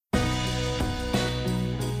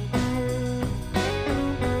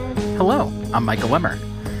Hello, I'm Michael Wimmer,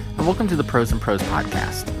 and welcome to the Pros and Pros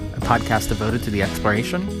podcast, a podcast devoted to the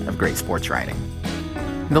exploration of great sports writing.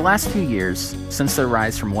 In the last few years, since their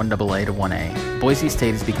rise from 1AA to 1A, Boise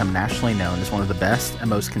State has become nationally known as one of the best and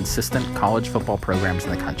most consistent college football programs in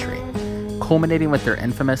the country, culminating with their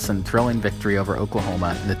infamous and thrilling victory over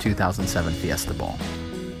Oklahoma in the 2007 Fiesta Bowl.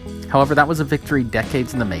 However, that was a victory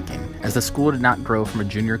decades in the making, as the school did not grow from a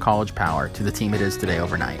junior college power to the team it is today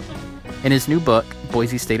overnight. In his new book,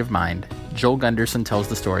 Boise State of Mind, Joel Gunderson tells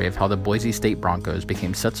the story of how the Boise State Broncos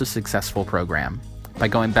became such a successful program by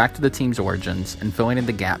going back to the team's origins and filling in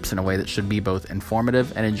the gaps in a way that should be both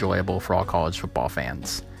informative and enjoyable for all college football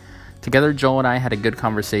fans. Together, Joel and I had a good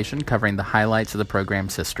conversation covering the highlights of the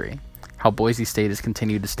program's history, how Boise State has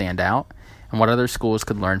continued to stand out, and what other schools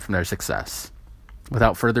could learn from their success.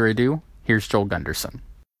 Without further ado, here's Joel Gunderson.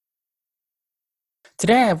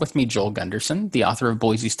 Today I have with me Joel Gunderson, the author of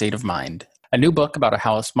Boise State of Mind, a new book about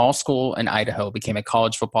how a small school in Idaho became a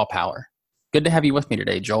college football power. Good to have you with me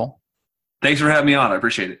today, Joel. Thanks for having me on. I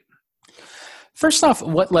appreciate it. First off,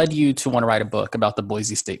 what led you to want to write a book about the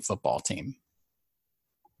Boise State football team?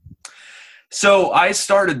 So I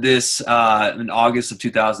started this in August of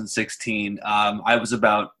 2016. I was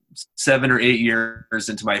about 7 or 8 years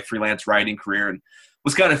into my freelance writing career and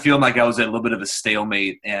was kind of feeling like I was at a little bit of a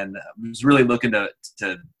stalemate and was really looking to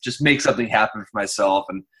just make something happen for myself.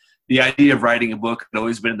 And the idea of writing a book had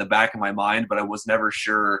always been in the back of my mind, but I was never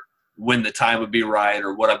sure when the time would be right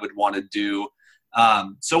or what I would want to do.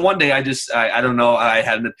 So one day I don't know, I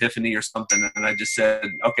had an epiphany or something, and I just said,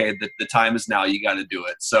 okay, the time is now, you got to do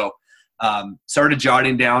it. So started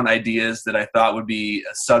jotting down ideas that I thought would be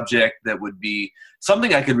a subject that would be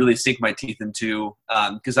something I could really sink my teeth into,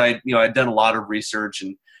 because I'd done a lot of research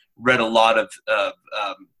and read a lot of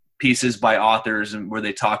pieces by authors and where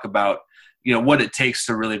they talk about what it takes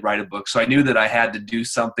to really write a book. So I knew that I had to do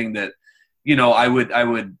something that I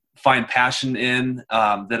would find passion in,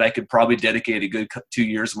 that I could probably dedicate a good 2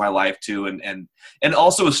 years of my life to, and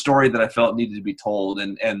also a story that I felt needed to be told.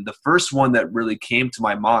 And the first one that really came to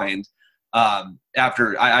my mind,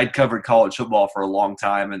 after I'd covered college football for a long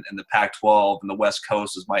time, and the Pac-12 and the West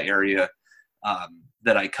Coast was my area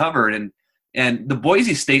that I covered. And the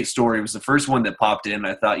Boise State story was the first one that popped in.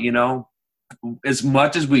 I thought, as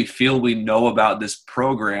much as we feel we know about this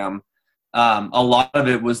program, a lot of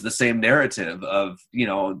it was the same narrative of,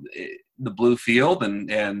 the blue field and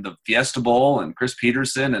the Fiesta Bowl and Chris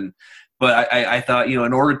Peterson. But I thought,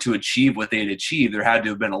 in order to achieve what they'd achieved, there had to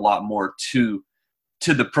have been a lot more to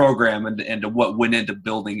the program and to what went into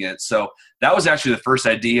building it. So that was actually the first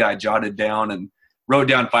idea I jotted down and wrote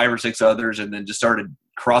down 5 or 6 others, and then just started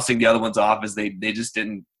crossing the other ones off as they just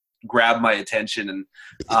didn't grab my attention. And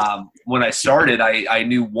when I started, I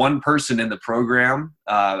knew one person in the program,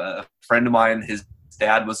 a friend of mine. His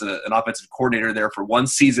dad was an offensive coordinator there for one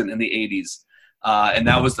season in the 80s. And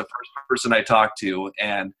that was the first person I talked to.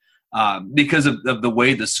 And because of the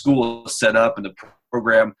way the school is set up and the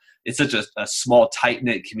program, it's such a small,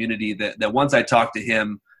 tight-knit community that once I talked to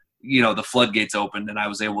him, the floodgates opened, and I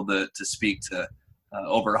was able to speak to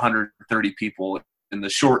over 130 people in the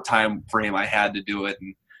short time frame I had to do it.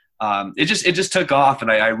 And it just took off,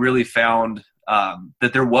 and I really found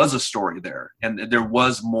that there was a story there, and there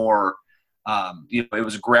was more. It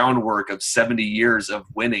was groundwork of 70 years of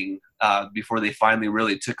winning before they finally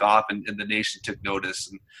really took off and the nation took notice.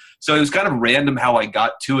 And so it was kind of random how I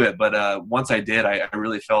got to it, but once I did, I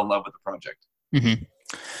really fell in love with the project. Mm-hmm.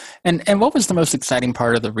 And what was the most exciting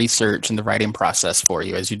part of the research and the writing process for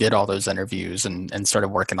you as you did all those interviews and started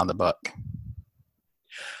working on the book?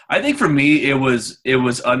 I think for me, it was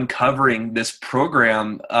uncovering this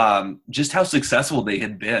program, just how successful they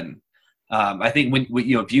had been. I think when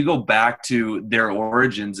if you go back to their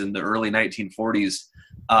origins in the early 1940s,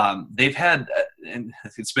 they've had, and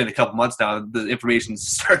it's been a couple months now, the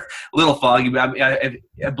information's a little foggy, but I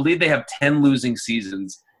believe they have 10 losing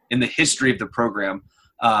seasons in the history of the program.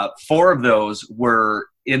 4 of those were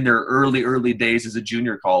in their early days as a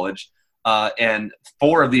junior college. And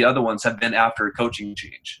 4 of the other ones have been after a coaching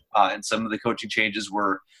change. And some of the coaching changes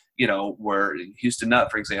were Houston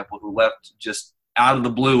Nutt, for example, who left just out of the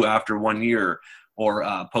blue after 1 year, or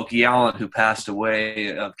Pokey Allen, who passed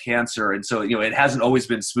away of cancer. And so, it hasn't always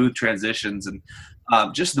been smooth transitions, and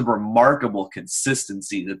just the remarkable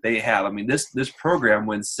consistency that they have. I mean, this program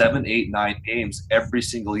wins 7, 8, 9 games every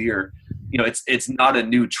single year. It's not a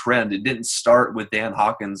new trend. It didn't start with Dan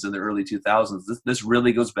Hawkins in the early 2000s. This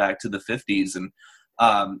really goes back to the 50s. And,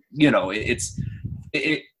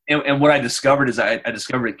 and what I discovered is I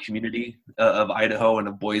discovered a community of Idaho and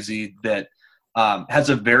of Boise that has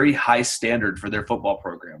a very high standard for their football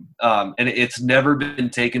program. And it's never been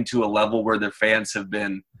taken to a level where their fans have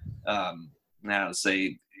been,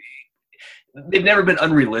 they've never been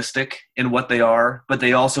unrealistic in what they are, but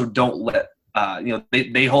they also don't let,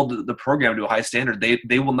 they hold the program to a high standard.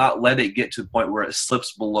 They will not let it get to the point where it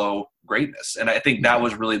slips below greatness. And I think that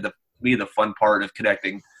was really the fun part of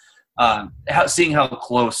connecting, seeing how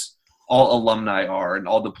close all alumni are and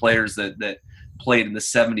all the players that played in the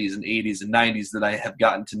 70s and 80s and 90s that I have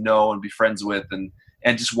gotten to know and be friends with, and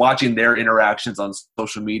just watching their interactions on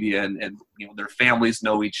social media, and their families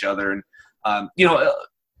know each other. And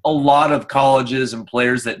a lot of colleges and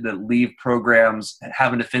players that leave programs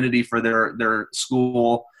have an affinity for their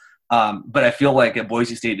school. But I feel like at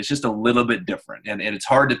Boise State, it's just a little bit different, and it's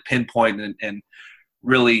hard to pinpoint and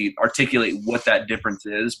really articulate what that difference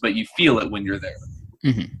is, but you feel it when you're there.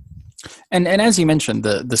 Mm-hmm. And as you mentioned,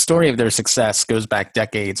 the story of their success goes back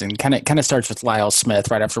decades, and kind of starts with Lyle Smith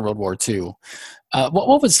right after World War II.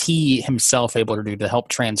 What was he himself able to do to help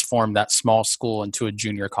transform that small school into a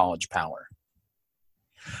junior college power?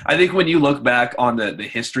 I think when you look back on the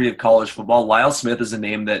history of college football, Lyle Smith is a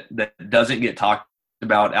name that doesn't get talked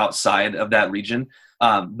about outside of that region,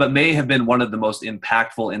 but may have been one of the most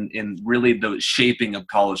impactful in really the shaping of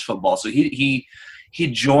college football. So he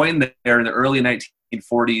joined there in the early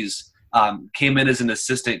 1940s. Came in as an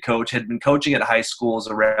assistant coach, had been coaching at high schools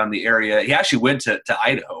around the area. He actually went to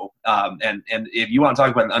Idaho. And if you want to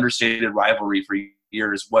talk about an understated rivalry for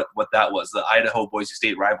years, what that was, the Idaho-Boise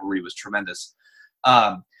State rivalry was tremendous.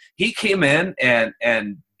 He came in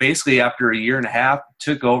and basically after a year and a half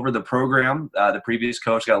took over the program. The previous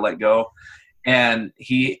coach got let go, and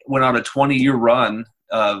he went on a 20-year run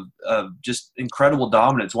of just incredible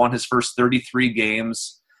dominance, won his first 33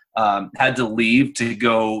 games, had to leave to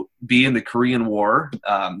go be in the Korean War.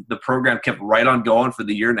 The program kept right on going for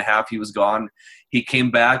the year and a half he was gone. He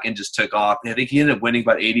came back and just took off. I think he ended up winning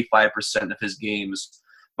about 85% of his games.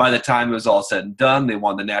 By the time it was all said and done, they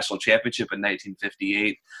won the national championship in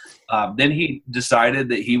 1958. Then he decided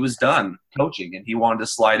that he was done coaching, and he wanted to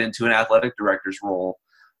slide into an athletic director's role,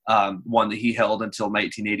 one that he held until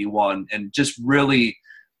 1981. And just really,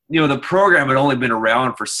 the program had only been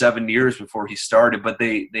around for 7 years before he started, but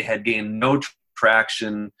they had gained no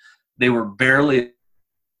traction. They were barely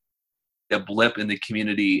a blip in the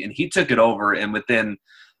community, and he took it over. And within,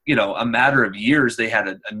 a matter of years, they had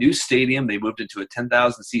a new stadium. They moved into a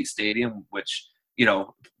 10,000 seat stadium, which,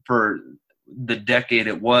 for the decade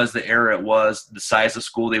it was, the era it was, the size of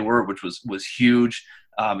school they were, which was huge.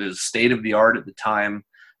 It was state of the art at the time.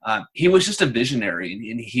 He was just a visionary,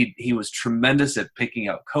 and he was tremendous at picking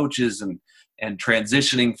out coaches and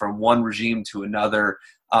transitioning from one regime to another.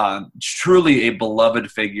 Truly a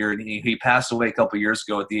beloved figure, and he passed away a couple of years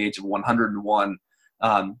ago at the age of 101.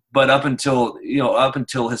 But up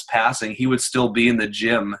until his passing, he would still be in the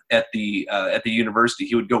gym at the university.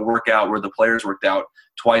 He would go work out where the players worked out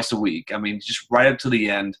twice a week. I mean, just right up to the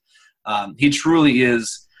end. He truly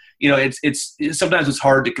is. It's sometimes it's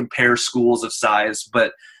hard to compare schools of size,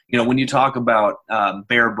 but when you talk about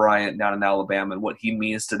Bear Bryant down in Alabama and what he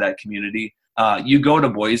means to that community, you go to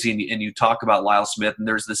Boise and you talk about Lyle Smith, and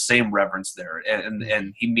there's the same reverence there,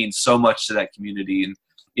 and he means so much to that community. And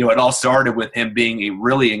it all started with him being a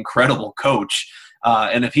really incredible coach.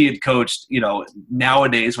 And if he had coached,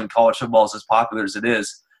 nowadays when college football is as popular as it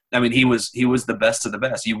is, I mean, he was the best of the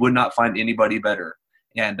best. You would not find anybody better.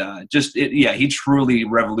 And he truly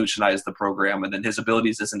revolutionized the program. And then his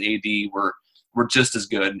abilities as an AD were just as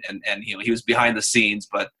good. And he was behind the scenes,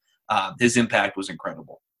 but his impact was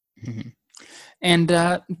incredible. Mm-hmm.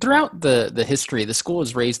 And throughout the history, the school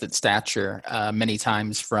has raised its stature many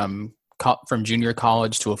times from junior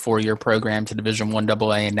college to a 4-year program to Division I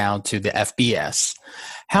AA and now to the FBS.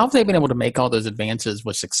 How have they been able to make all those advances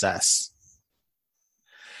with success?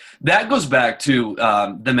 That goes back to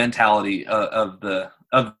the mentality of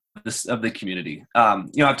the community.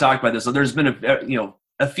 I've talked about this. So there's been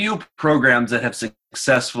a few programs that have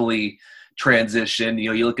successfully transitioned.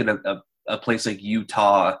 You look at a place like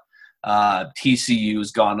Utah. TCU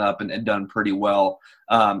has gone up and done pretty well.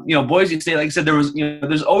 Boise State, like I said,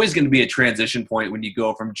 there's always going to be a transition point when you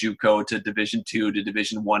go from JUCO to Division II to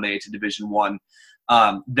Division 1A to Division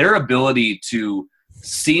I. Their ability to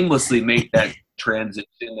seamlessly make that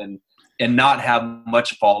transition and not have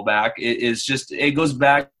much fallback it goes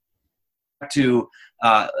back to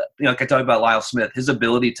like I talked about Lyle Smith, his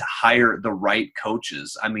ability to hire the right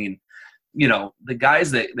coaches. I mean, the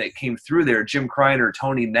guys that came through there, Jim Kreiner,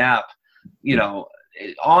 Tony Knapp,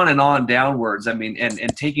 on and on downwards. I mean,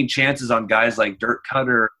 and taking chances on guys like Dirk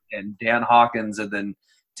Cutter and Dan Hawkins, and then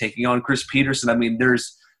taking on Chris Peterson. I mean,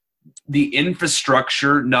 there's the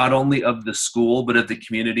infrastructure, not only of the school but of the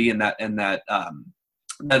community, and that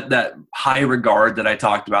high regard that I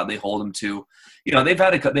talked about, they hold them to. They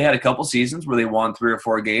had a couple seasons where they won 3 or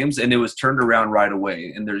 4 games, and it was turned around right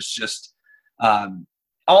away. And there's just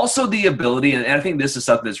also the ability, and I think this is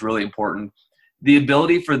something that's really important, the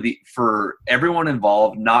ability for everyone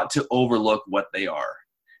involved not to overlook what they are.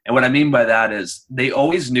 And what I mean by that is they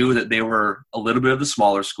always knew that they were a little bit of the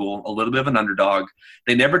smaller school, a little bit of an underdog.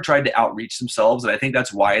 They never tried to outreach themselves, and I think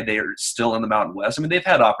that's why they are still in the Mountain West. I mean, they've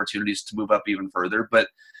had opportunities to move up even further, but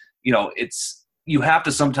you have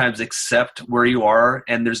to sometimes accept where you are,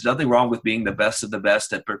 and there's nothing wrong with being the best of the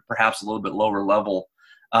best at perhaps a little bit lower level.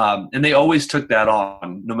 And they always took that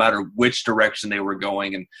on, no matter which direction they were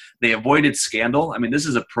going, and they avoided scandal. I mean, this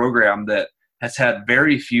is a program that has had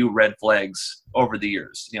very few red flags over the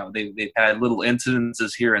years. They've had little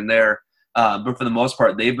incidences here and there, but for the most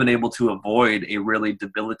part, they've been able to avoid a really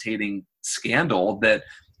debilitating scandal that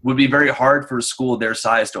would be very hard for a school their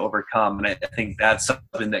size to overcome. And I think that's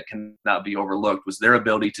something that cannot be overlooked, was their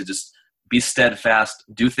ability to just be steadfast,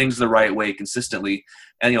 do things the right way consistently.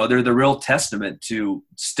 And, they're the real testament to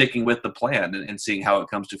sticking with the plan and seeing how it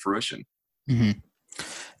comes to fruition. Mm-hmm.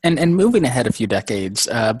 And moving ahead a few decades,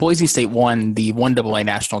 Boise State won the 1AA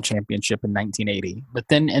national championship in 1980, but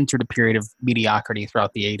then entered a period of mediocrity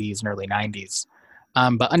throughout the 80s and early 90s.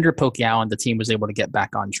 But under Pokey Allen, the team was able to get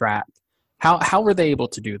back on track. How were they able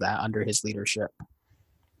to do that under his leadership?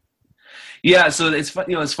 Yeah, so it's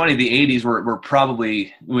funny. The 80s were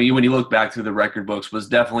probably, when you look back through the record books, was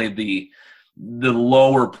definitely the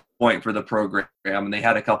lower point for the program, and they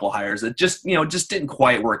had a couple hires that just didn't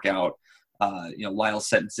quite work out. Lyle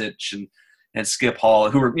Setensich and Skip Hall,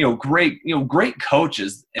 who were great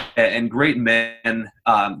coaches and great men.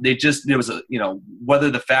 There was whether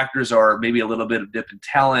the factors are maybe a little bit of dip in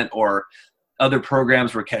talent or other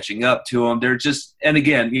programs were catching up to them. They're just, and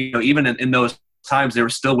again, even in those times, they were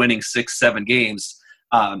still winning 6-7 games.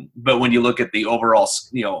 But when you look at the overall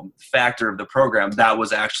factor of the program, that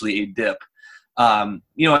was actually a dip.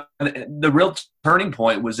 The real turning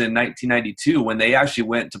point was in 1992 when they actually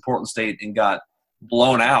went to Portland State and got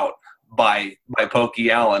blown out by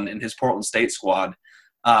Pokey Allen and his Portland State squad.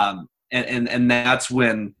 And that's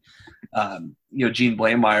when, Gene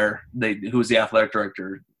Blameyer, who was the athletic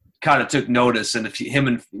director, kind of took notice. And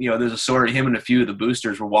there's a story, him and a few of the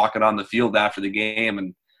boosters were walking on the field after the game,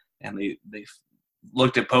 and they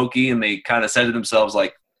looked at Pokey and they kind of said to themselves,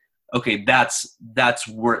 like, okay, that's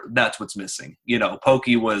what's missing.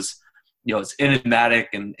 Pokey was, as enigmatic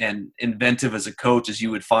and inventive as a coach as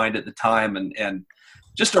you would find at the time, and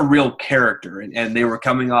just a real character. And they were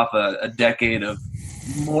coming off a decade of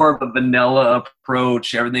more of a vanilla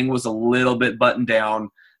approach. Everything was a little bit buttoned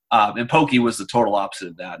down. And Pokey was the total opposite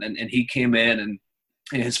of that. And he came in, and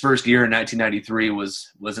his first year in 1993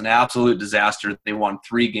 was an absolute disaster. They won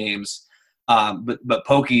 3 games. But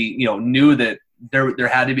Pokey, knew that there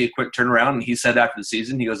had to be a quick turnaround. And he said after the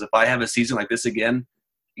season, he goes, if I have a season like this again,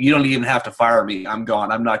 you don't even have to fire me. I'm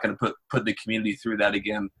gone. I'm not going to put the community through that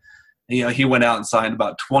again. He went out and signed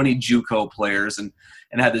about 20 JUCO players and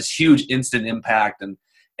had this huge instant impact. And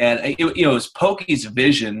it was Pokey's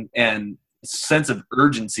vision and sense of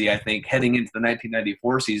urgency, I think, heading into the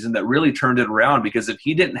 1994 season that really turned it around, because if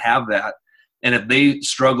he didn't have that, and if they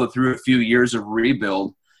struggled through a few years of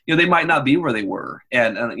rebuild, they might not be where they were.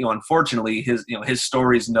 And unfortunately, his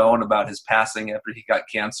story is known about his passing after he got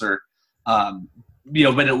cancer.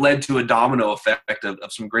 But it led to a domino effect of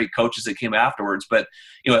some great coaches that came afterwards. But,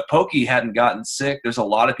 if Pokey hadn't gotten sick, there's a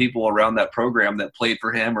lot of people around that program that played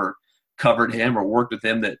for him or covered him or worked with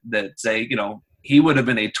him that say, he would have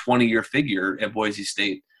been a 20-year figure at Boise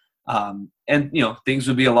State. And things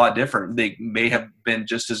would be a lot different. They may have been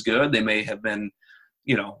just as good. They may have been,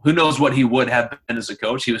 who knows what he would have been as a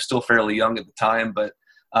coach. He was still fairly young at the time, but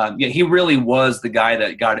he really was the guy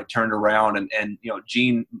that got it turned around. And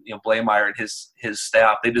Gene Blameyer and his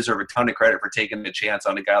staff, they deserve a ton of credit for taking a chance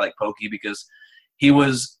on a guy like Pokey, because he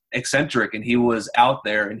was eccentric and he was out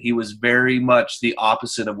there and he was very much the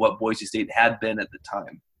opposite of what Boise State had been at the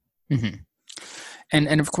time. Mm-hmm.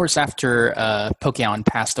 And of course, after Pokey Allen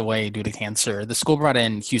passed away due to cancer, the school brought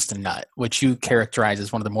in Houston Nutt, which you characterize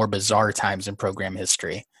as one of the more bizarre times in program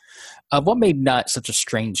history. What made Nutt such a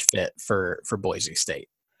strange fit for Boise State?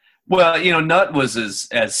 Well, Nutt was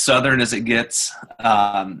as Southern as it gets.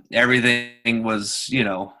 Everything was,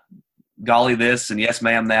 golly this and yes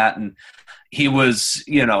ma'am that. And he was,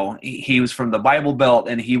 he was from the Bible Belt,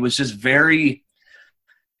 and he was just very –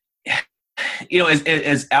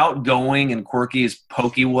 as outgoing and quirky as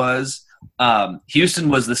Pokey was, Houston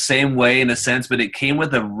was the same way in a sense, but it came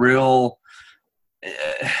with a real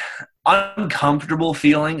uncomfortable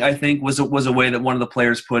feeling, I think was a way that one of the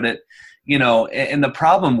players put it. And the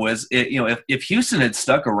problem was, if Houston had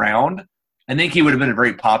stuck around, I think he would have been a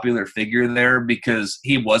very popular figure there because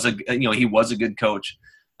he was a good coach.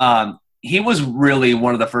 He was really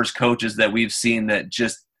one of the first coaches that we've seen that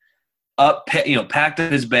just packed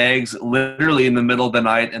up his bags literally in the middle of the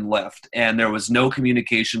night and left. And there was no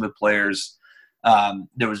communication with players.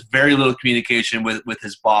 There was very little communication with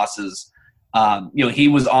his bosses. He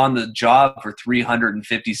was on the job for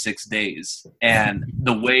 356 days. And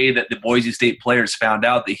the way that the Boise State players found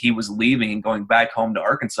out that he was leaving and going back home to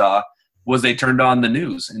Arkansas was they turned on the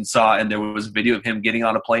news and there was a video of him getting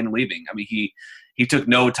on a plane and leaving. I mean, he took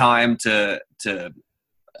no time to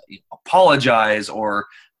apologize or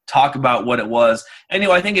talk about what it was. And,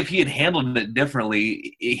 I think if he had handled it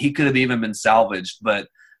differently, he could have even been salvaged. But,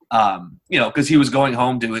 because he was going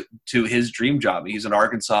home to his dream job. He's an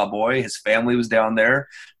Arkansas boy. His family was down there.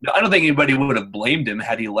 I don't think anybody would have blamed him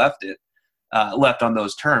had he left on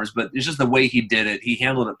those terms. But it's just the way he did it. He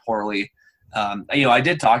handled it poorly. I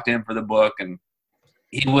did talk to him for the book, and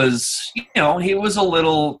he was a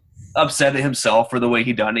little upset at himself for the way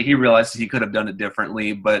he done it. He realized he could have done it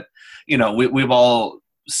differently, but we've all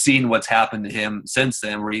seen what's happened to him since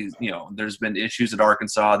then, where there's been issues at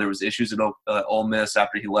Arkansas. There was issues at Ole Miss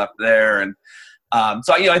after he left there. And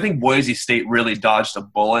so I think Boise State really dodged a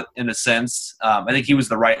bullet in a sense. I think he was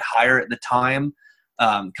the right hire at the time.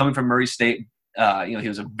 Coming from Murray State, he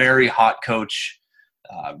was a very hot coach.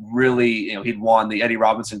 Really, he'd won the Eddie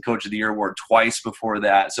Robinson Coach of the Year award twice before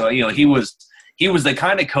that. So, he was the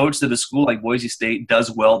kind of coach that a school like Boise State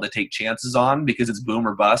does well to take chances on because it's boom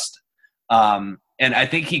or bust. And I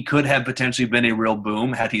think he could have potentially been a real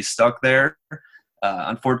boom had he stuck there.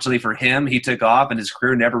 Unfortunately for him, he took off and his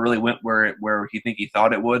career never really went where he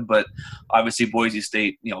thought it would. But obviously Boise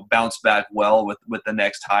State, bounced back well with the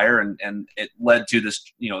next hire, and it led to this,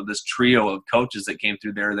 this trio of coaches that came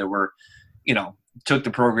through there that were, took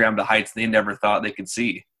the program to heights they never thought they could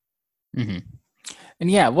see. Mm-hmm.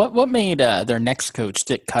 And yeah, what made their next coach,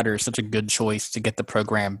 Dick Cutter, such a good choice to get the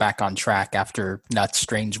program back on track after Nutt's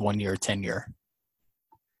strange 1-year tenure?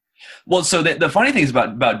 Well, so the funny thing is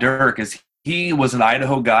about Dirk is he was an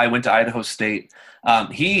Idaho guy, went to Idaho State.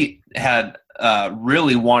 He had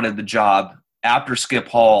really wanted the job after Skip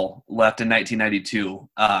Hall left in 1992.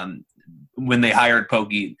 When they hired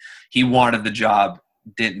Pokey, he wanted the job,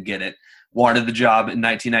 didn't get it. Wanted the job in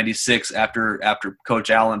 1996 after Coach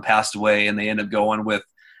Allen passed away, and they ended up going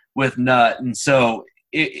with Nutt. And so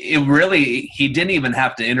it really, he didn't even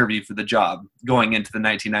have to interview for the job going into the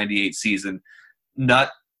 1998 season.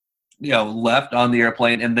 Nutt, left on the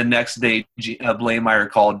airplane, and the next day Blameyer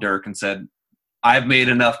called Dirk and said, "I've made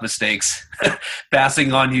enough mistakes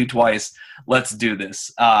passing on you twice. Let's do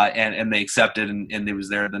this." And they accepted, and he was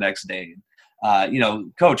there the next day.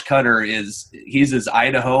 Coach Cutter he's as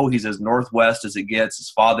Idaho, he's as Northwest as it gets. His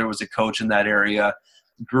father was a coach in that area,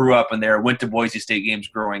 grew up in there, went to Boise State games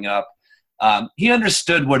growing up. He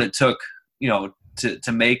understood what it took,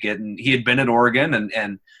 to make it. And he had been at Oregon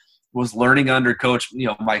and was learning under Coach,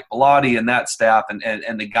 Mike Bellotti and that staff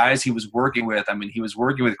and the guys he was working with. I mean, he was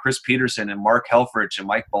working with Chris Peterson and Mark Helfrich and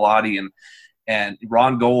Mike Bellotti and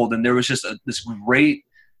Ron Gold. And there was just this great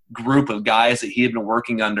group of guys that he had been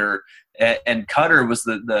working under. And Cutter was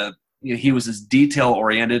he was as detail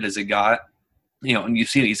oriented as it got, and you've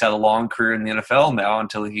seen he's had a long career in the NFL now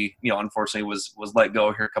until he, unfortunately was let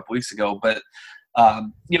go here a couple weeks ago. But,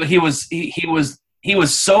 he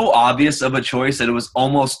was so obvious of a choice that it was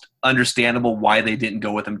almost understandable why they didn't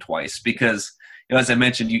go with him twice. Because, as I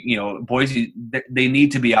mentioned, Boise, they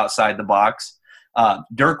need to be outside the box.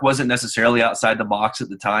 Dirk wasn't necessarily outside the box at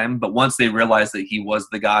the time, but once they realized that he was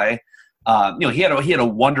the guy, he had a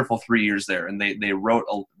wonderful 3 years there, and they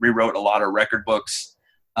rewrote a lot of record books,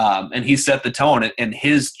 and he set the tone. And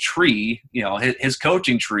his tree, his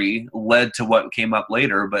coaching tree, led to what came up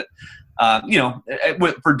later. But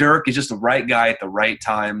for Dirk, he's just the right guy at the right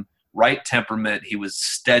time, right temperament. He was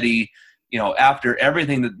steady. After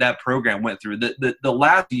everything that program went through, the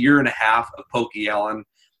last year and a half of Pokey Allen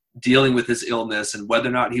dealing with his illness and whether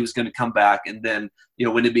or not he was going to come back. And then,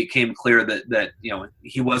 when it became clear that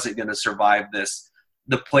he wasn't going to survive this,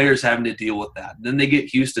 the players having to deal with that. Then they get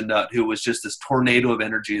Houston Nutt, who was just this tornado of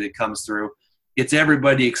energy that comes through. Gets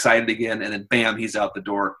everybody excited again, and then bam, he's out the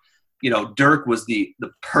door. Dirk was the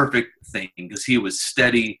perfect thing because he was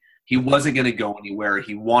steady. He wasn't going to go anywhere.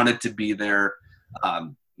 He wanted to be there.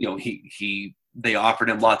 They offered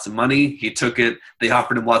him lots of money. He took it. They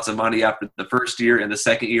offered him lots of money after the first year and the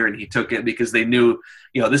second year, and he took it because they knew,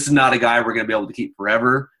 this is not a guy we're going to be able to keep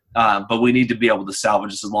forever. but we need to be able to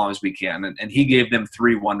salvage this as long as we can. And he gave them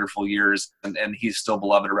 3 wonderful years, and he's still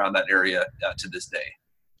beloved around that area to this day.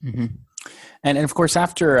 Mm-hmm. And of course,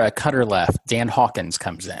 after Cutter left, Dan Hawkins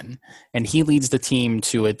comes in, and he leads the team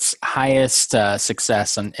to its highest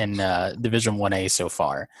success in Division 1A so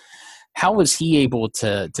far. How was he able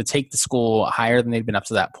to take the school higher than they'd been up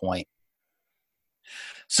to that point?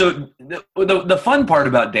 So the fun part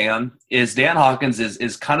about Dan is Dan Hawkins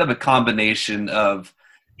is kind of a combination of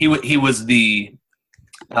he was the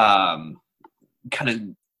kind of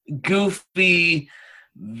goofy,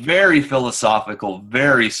 very philosophical,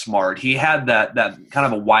 very smart. He had that kind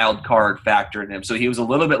of a wild card factor in him. So he was a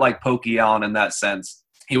little bit like Pokey Allen in that sense.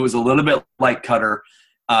 He was a little bit like Cutter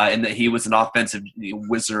in that he was an offensive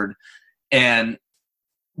wizard. And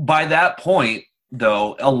by that point,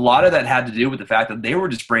 though, a lot of that had to do with the fact that they were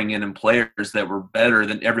just bringing in players that were better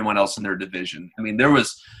than everyone else in their division. I mean, there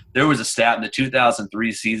was a stat in the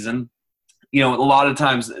 2003 season. A lot of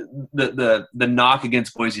times the knock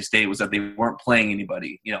against Boise State was that they weren't playing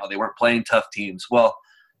anybody. They weren't playing tough teams. Well,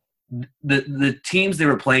 the teams they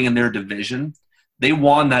were playing in their division, they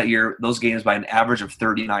won that year those games by an average of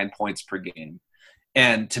 39 points per game.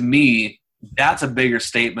 And to me, that's a bigger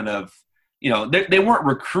statement of, they weren't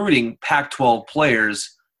recruiting Pac-12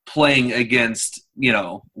 players playing against,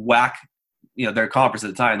 WAC, their conference at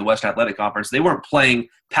the time, the Western Athletic Conference. They weren't playing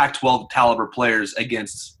Pac-12 caliber players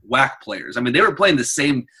against WAC players. I mean, they were playing the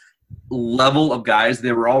same level of guys.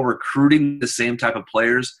 They were all recruiting the same type of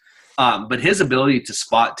players. But his ability to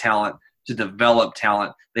spot talent, to develop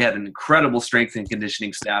talent, they had an incredible strength and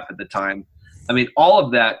conditioning staff at the time. I mean, all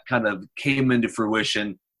of that kind of came into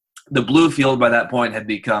fruition. The Blue Field by that point had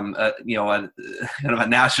become, kind of a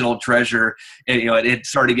national treasure. And, it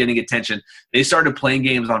started getting attention. They started playing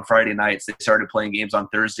games on Friday nights. They started playing games on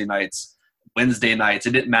Thursday nights, Wednesday nights.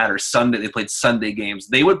 It didn't matter. Sunday, they played Sunday games.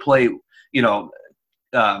 They would play,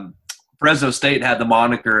 Fresno State had the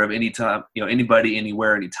moniker of anytime, anybody,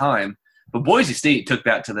 anywhere, anytime. But Boise State took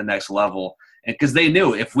that to the next level. And because they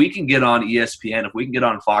knew if we can get on ESPN, if we can get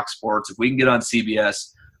on Fox Sports, if we can get on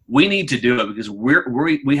CBS, we need to do it because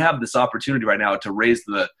we have this opportunity right now to raise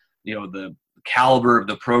the caliber of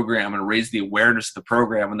the program and raise the awareness of the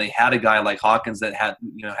program. And they had a guy like Hawkins that had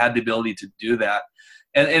the ability to do that.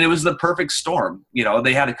 And it was the perfect storm.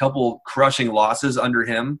 They had a couple crushing losses under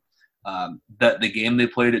him. That the game they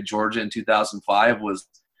played at Georgia in 2005 was,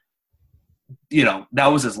 that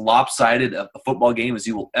was as lopsided a football game as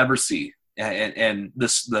you will ever see. And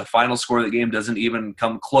the final score of the game doesn't even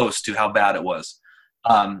come close to how bad it was.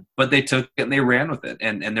 But they took it and they ran with it.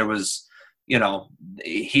 And there was,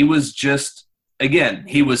 he was just, again,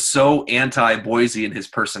 he was so anti-Boise in his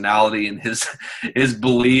personality and his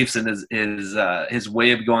beliefs and his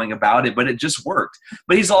way of going about it, but it just worked.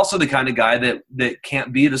 But he's also the kind of guy that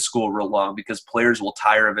can't be at a school real long because players will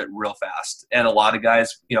tire of it real fast. And a lot of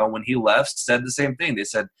guys, when he left, said the same thing. They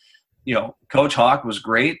said, Coach Hawk was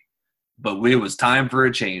great, but it was time for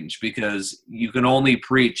a change because you can only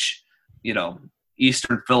preach,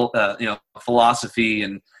 Eastern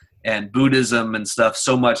philosophy and Buddhism and stuff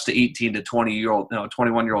so much to 18 to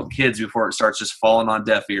 21-year-old kids before it starts just falling on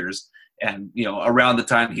deaf ears. And around the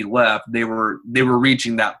time he left, they were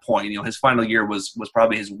reaching that point. His final year was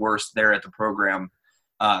probably his worst there at the program.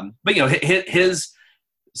 But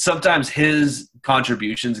sometimes his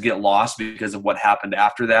contributions get lost because of what happened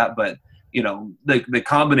after that. But the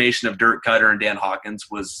combination of Dirk Cutter and Dan Hawkins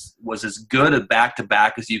was as good a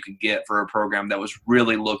back-to-back as you could get for a program that was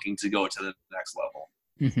really looking to go to the next level.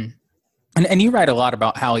 Mm-hmm. And you write a lot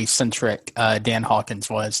about how eccentric Dan Hawkins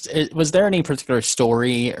was. Was there any particular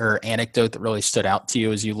story or anecdote that really stood out to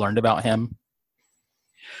you as you learned about him?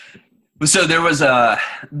 So there was and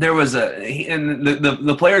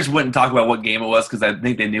the players wouldn't talk about what game it was because I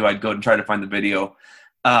think they knew I'd go and try to find the video.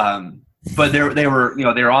 But they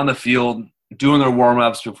were on the field doing their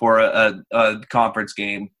warm-ups before a conference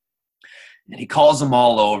game, and he calls them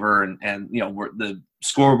all over, and the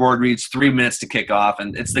scoreboard reads 3 minutes to kick off,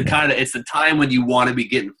 and it's the time when you want to be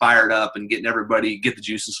getting fired up and getting everybody get the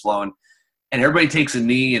juices flowing, and everybody takes a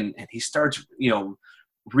knee, and he starts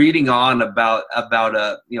reading on about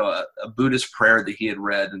a Buddhist prayer that he had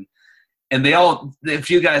read, and a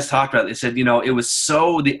few guys talked about it. They said it was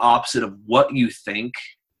so the opposite of what you think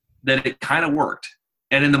that it kind of worked.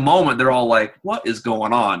 And in the moment, they're all like, "What is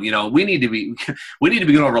going on?" We need to be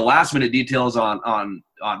going over last minute details on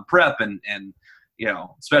prep and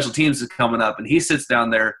special teams is coming up. And he sits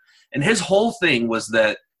down there, and his whole thing was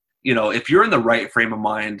that if you're in the right frame of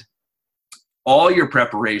mind, all your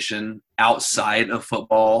preparation outside of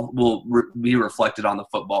football will be reflected on the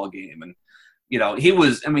football game. And he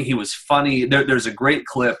was funny. There's a great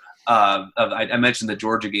clip I mentioned the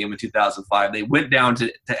Georgia game in 2005. They went down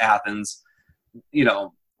to Athens.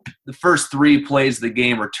 The first 3 plays of the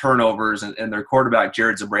game were turnovers, and their quarterback,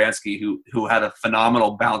 Jared Zabransky, who had a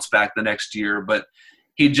phenomenal bounce back the next year, but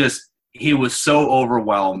he was so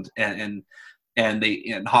overwhelmed, and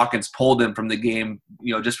Hawkins pulled him from the game,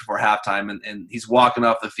 just before halftime, and he's walking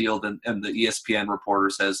off the field, and the ESPN reporter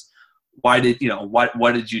says, why did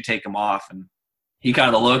you take him off? And he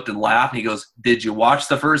kind of looked and laughed, and he goes, "Did you watch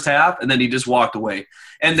the first half?" And then he just walked away.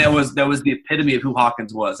 And that was the epitome of who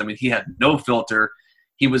Hawkins was. I mean, he had no filter.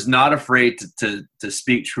 He was not afraid to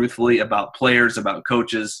speak truthfully about players, about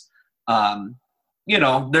coaches. There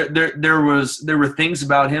were things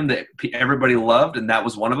about him that everybody loved, and that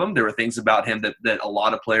was one of them. There were things about him that a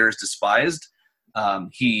lot of players despised.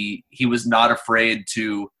 He was not afraid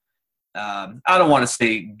to. I don't want to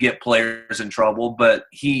say get players in trouble, but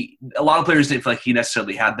a lot of players didn't feel like he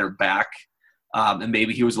necessarily had their back, and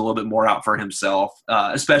maybe he was a little bit more out for himself,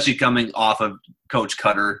 especially coming off of Coach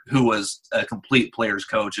Cutter, who was a complete players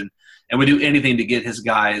coach, and would do anything to get his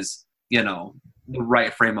guys, the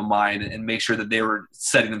right frame of mind and make sure that they were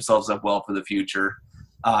setting themselves up well for the future.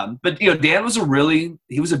 But Dan was a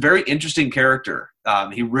very interesting character.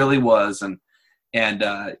 He really was, and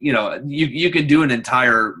you could do an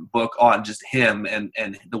entire book on just him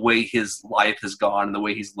and the way his life has gone and the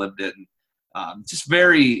way he's lived it, and just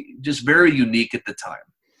very unique at the time.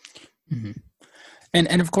 Mm-hmm.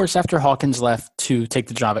 And of course, after Hawkins left to take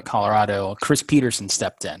the job at Colorado, Chris Petersen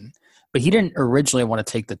stepped in, but he didn't originally want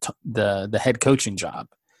to take the head coaching job.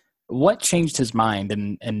 What changed his mind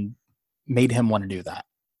and made him want to do that?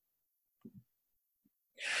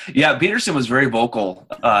 Yeah, Petersen was very vocal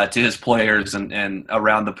to his players and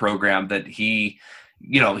around the program that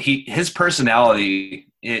his personality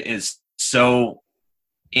is so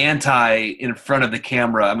anti in front of the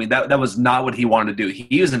camera. I mean, that was not what he wanted to do.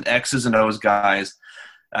 He was an X's and O's guy,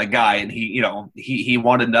 and he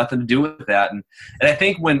wanted nothing to do with that. And I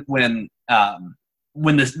think when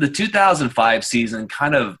the 2005 season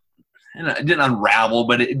kind of, it didn't unravel,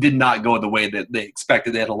 but it did not go the way that they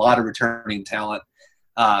expected. They had a lot of returning talent.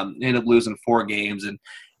 Ended up losing 4 games, and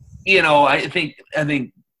I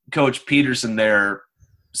think Coach Petersen there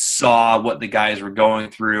saw what the guys were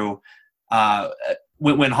going through.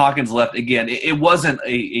 When Hawkins left, again, it wasn't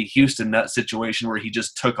a Houston Nutt situation where he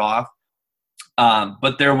just took off,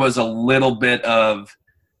 but there was a little bit of,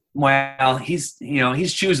 well, he's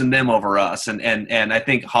choosing them over us, and I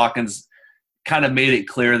think Hawkins kind of made it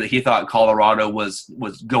clear that he thought Colorado was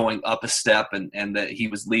going up a step, and that he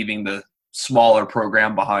was leaving the smaller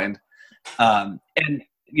program behind. And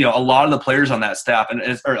a lot of the players on that staff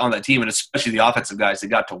or on that team, and especially the offensive guys that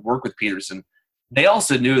got to work with Petersen, they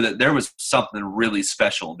also knew that there was something really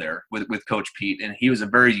special there with Coach Pete, and he was a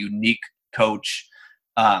very unique coach.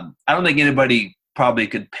 I don't think anybody probably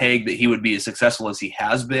could peg that he would be as successful as he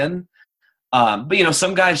has been. But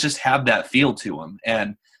some guys just have that feel to them,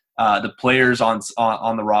 and the players on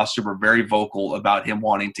the roster were very vocal about him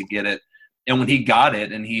wanting to get it. And when he got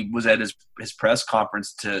it, and he was at his press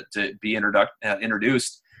conference to be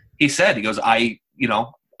introduced, he goes, I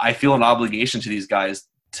feel an obligation to these guys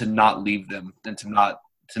to not leave them and to not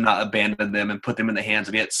abandon them and put them in the hands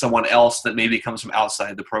of yet someone else that maybe comes from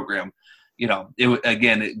outside the program.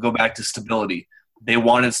 It go back to stability. They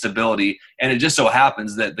wanted stability, and it just so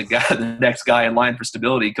happens that the next guy in line for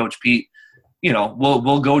stability, Coach Pete,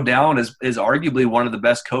 will go down as arguably one of the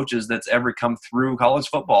best coaches that's ever come through college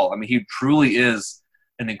football. I mean, he truly is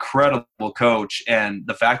an incredible coach, and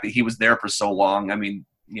the fact that he was there for so long, I mean,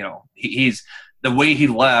 he's the way he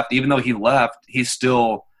left, even though he left, he's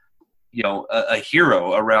still, a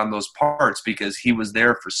hero around those parts because he was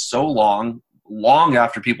there for so long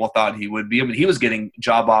after people thought he would be. I mean, he was getting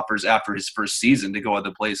job offers after his first season to go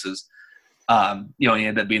other places. He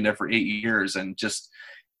ended up being there for 8 years, and just,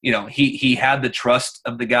 he had the trust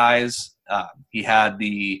of the guys. He had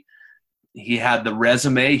the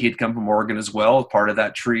resume. He'd come from Oregon as well, part of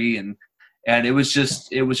that tree, and it was just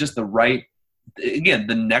the right. Again,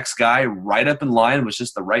 the next guy right up in line was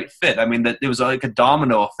just the right fit. I mean, that it was like a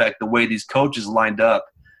domino effect the way these coaches lined up,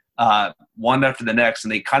 one after the next,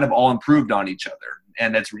 and they kind of all improved on each other.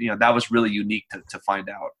 And that's that was really unique to find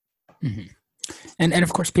out. Mm-hmm. And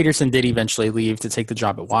of course, Petersen did eventually leave to take the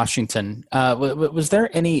job at Washington. Was there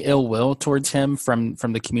any ill will towards him from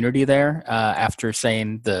the community there after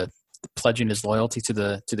saying the pledging his loyalty to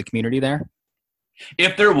the community there?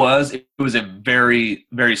 If there was, it was a very,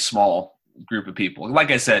 very small group of people. Like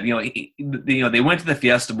I said, they went to the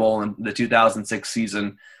Fiesta Bowl in the 2006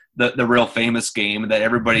 season, the real famous game that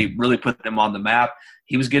everybody really put them on the map.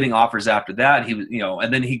 he was getting offers after that. He was,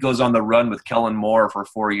 and then he goes on the run with Kellen Moore for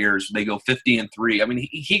 4 years. They go 50-3. I mean,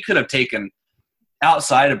 he could have taken,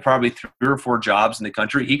 outside of probably 3 or 4 jobs in the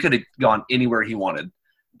country, he could have gone anywhere he wanted.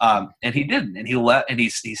 And he didn't, and he left, and he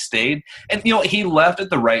stayed. And, he left at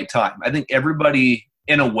the right time. I think everybody,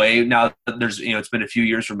 in a way, now that there's, it's been a few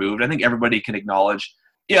years removed, I think everybody can acknowledge,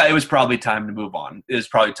 yeah, it was probably time to move on. It was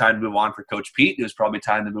probably time to move on for Coach Pete. It was probably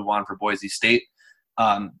time to move on for Boise State.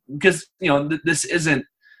 Because, this isn't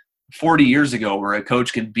 40 years ago where a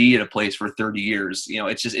coach can be at a place for 30 years.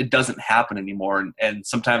 It's just, it doesn't happen anymore. And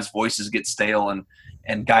sometimes voices get stale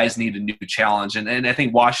and guys need a new challenge. And I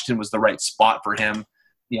think Washington was the right spot for him.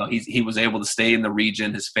 He was able to stay in the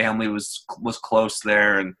region. His family was close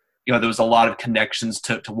there. And, there was a lot of connections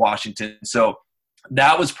to Washington. So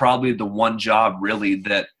that was probably the one job really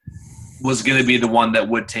that was going to be the one that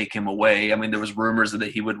would take him away. I mean, there was rumors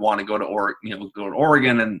that he would want to go to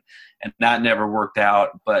Oregon, and that never worked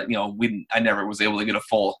out. But I never was able to get a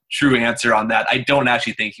full true answer on that. I don't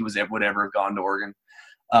actually think he would ever have gone to Oregon.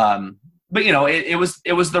 But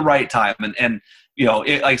it was the right time, and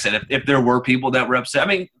like I said, if there were people that were upset, I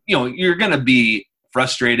mean, you're going to be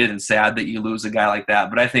frustrated and sad that you lose a guy like that.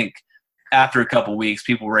 But I think after a couple of weeks,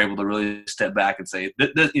 people were able to really step back and say,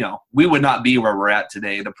 we would not be where we're at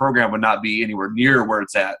today. The program would not be anywhere near where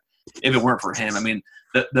it's at if it weren't for him. I mean,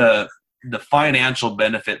 the financial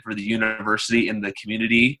benefit for the university and the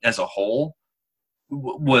community as a whole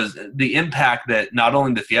was the impact that not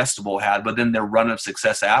only the Fiesta Bowl had, but then their run of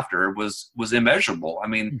success after was immeasurable. I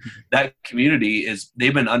mean, that community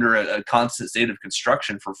they've been under a constant state of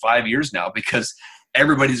construction for 5 years now because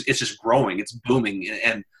it's just growing, it's booming.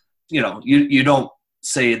 And, you don't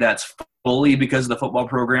say that's fully because of the football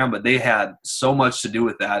program, but they had so much to do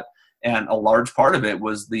with that. And a large part of it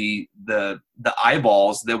was the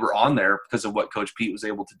eyeballs that were on there because of what Coach Pete was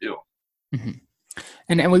able to do. Mm-hmm.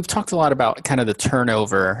 And we've talked a lot about kind of the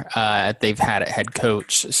turnover they've had at head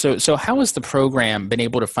coach. So how has the program been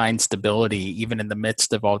able to find stability even in the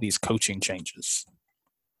midst of all these coaching changes?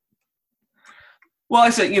 Well, I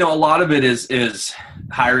said, a lot of it is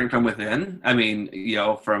hiring from within. I mean,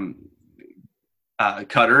 from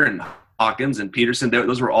Cutter and Hawkins and Peterson,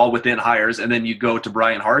 those were all within hires. And then you go to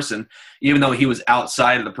Brian Harsin, even though he was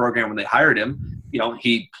outside of the program when they hired him,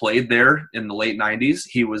 he played there in the late 90s.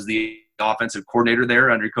 He was the offensive coordinator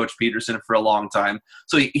there under Coach Peterson for a long time.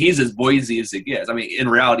 So he's as Boise as it gets. I mean, in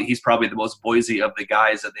reality, he's probably the most Boise of the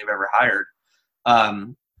guys that they've ever hired.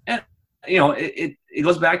 And, it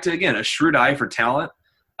goes back to, again, a shrewd eye for talent,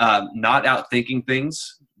 not outthinking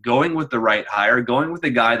things, going with the right hire, going with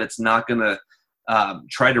the guy that's not going to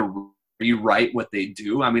try to rewrite what they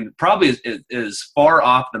do. I mean, probably as far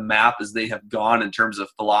off the map as they have gone in terms of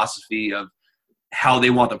philosophy of how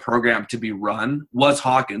they want the program to be run was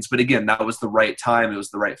Hawkins. But again, that was the right time. It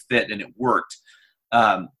was the right fit, and it worked.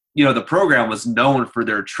 The program was known for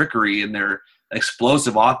their trickery and their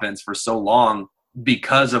explosive offense for so long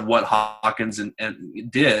because of what Hawkins and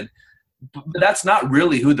did. But that's not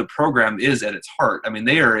really who the program is at its heart. I mean,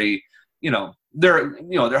 they are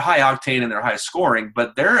they're high octane and they're high scoring,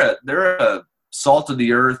 but they're a salt of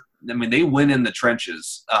the earth. I mean, they win in the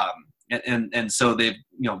trenches. And so they've,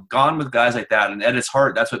 gone with guys like that. And at its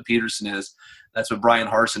heart, that's what Peterson is. That's what Brian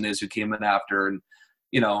Harsin is, who came in after. And,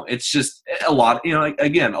 it's just a lot,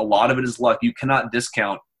 again, a lot of it is luck. You cannot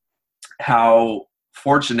discount how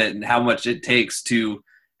fortunate and how much it takes to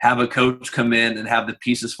have a coach come in and have the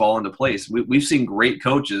pieces fall into place. We've seen great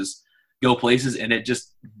coaches go places and it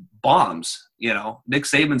just bombs. Nick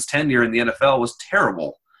Saban's tenure in the NFL was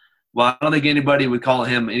terrible. Well, I don't think anybody would call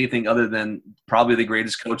him anything other than probably the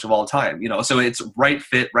greatest coach of all time. So it's right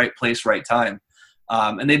fit, right place, right time.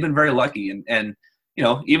 And they've been very lucky. And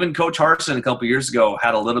even Coach Harsin a couple of years ago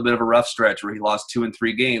had a little bit of a rough stretch where he lost 2 and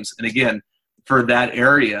 3 games. And again, for that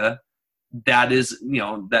area, that is,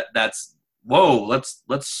 that's, whoa, let's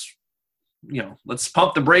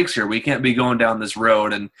pump the brakes here. We can't be going down this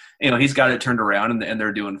road. And, he's got it turned around and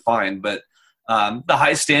they're doing fine. But the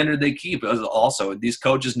high standard they keep is also, these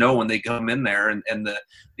coaches know when they come in there and the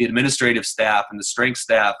administrative staff and the strength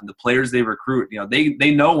staff and the players they recruit,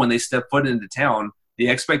 they know when they step foot into town, the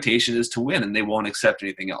expectation is to win and they won't accept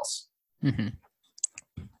anything else. Mm-hmm.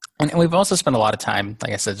 And we've also spent a lot of time,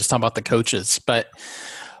 like I said, just talking about the coaches, but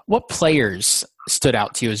what players stood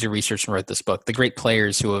out to you as you researched and wrote this book, the great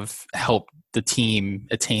players who have helped the team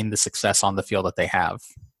attain the success on the field that they have?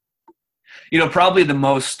 Probably the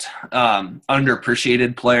most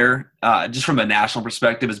underappreciated player, just from a national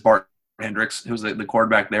perspective, is Bart Hendricks, who was the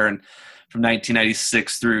quarterback there and from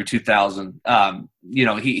 1996 through 2000.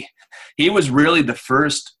 He was really the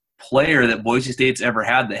first player that Boise State's ever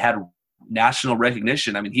had that had national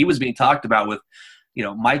recognition. I mean, he was being talked about with,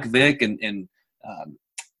 Mike Vick and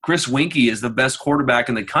Chris Winkie is the best quarterback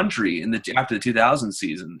in the country after the 2000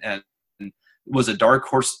 season, and was a dark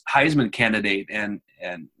horse Heisman candidate, and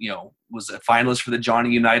was a finalist for the Johnny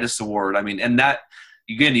Unitas Award. I mean, and that,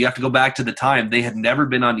 again, you have to go back to the time. They had never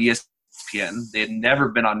been on ESPN. They had never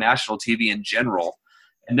been on national TV in general.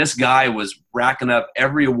 And this guy was racking up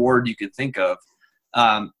every award you could think of.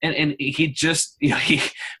 And he just,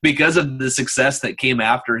 because of the success that came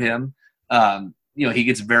after him, he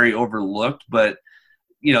gets very overlooked. But,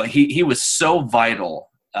 he was so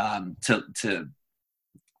vital to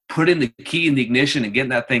put in the key in the ignition and getting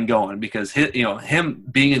that thing going, because him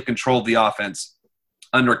being in control of the offense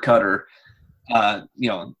under Cutter,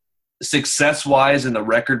 success-wise in the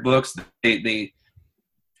record books, they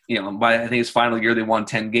by I think his final year they won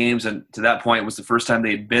 10 games, and to that point it was the first time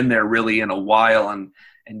they'd been there really in a while, and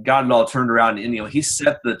got it all turned around. And he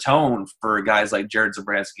set the tone for guys like Jared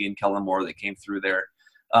Zabransky and Kellen Moore that came through there.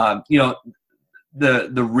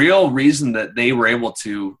 The real reason that they were able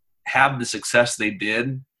to have the success they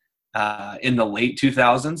did in the late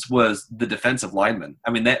 2000s was the defensive linemen.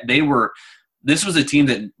 I mean, this was a team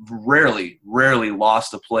that rarely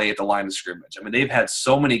lost a play at the line of scrimmage. I mean, they've had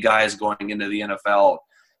so many guys going into the NFL,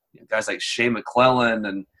 guys like Shea McClellan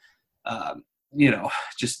and,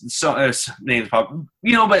 just so names pop.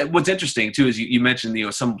 But what's interesting too is you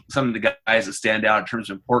mentioned, some of the guys that stand out in terms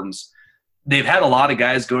of importance. They've had a lot of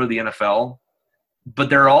guys go to the NFL,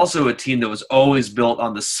 but they're also a team that was always built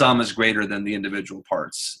on the sum is greater than the individual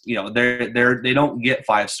parts. They don't get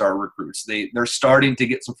 5-star recruits. They're starting to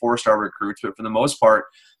get some 4-star recruits, but for the most part,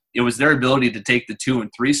 it was their ability to take the 2-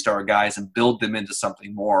 and 3-star guys and build them into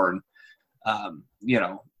something more. And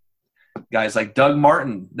guys like Doug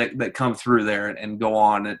Martin that come through there and go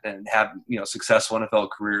on and have successful NFL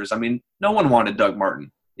careers. I mean, no one wanted Doug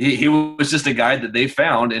Martin. He was just a guy that they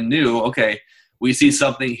found and knew, okay, we see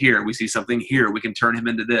something here. We see something here. We can turn him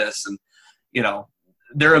into this. And,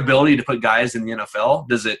 their ability to put guys in the NFL,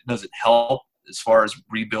 does it help as far as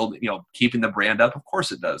rebuilding, keeping the brand up? Of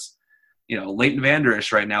course it does. Leighton Vander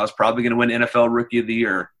Esch right now is probably going to win NFL Rookie of the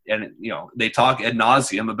Year. And, they talk ad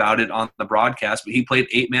nauseum about it on the broadcast, but he played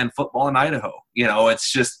 8-man football in Idaho.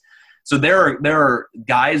 It's just – so there are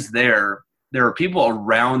guys there. There are people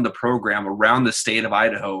around the program, around the state of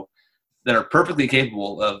Idaho, that are perfectly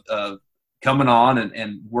capable of coming on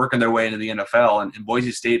and working their way into the NFL. And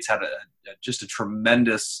Boise State's had just a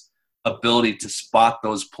tremendous ability to spot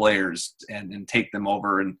those players and take them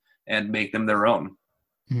over and make them their own.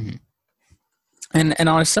 Mm-hmm. And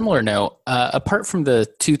on a similar note, apart from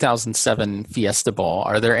the 2007 Fiesta Bowl,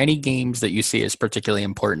 are there any games that you see as particularly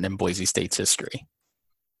important in Boise State's history?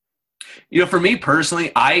 For me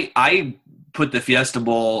personally, I put the Fiesta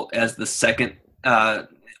Bowl as the second.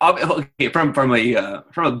 Okay, from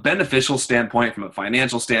a beneficial standpoint, from a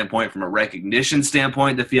financial standpoint, from a recognition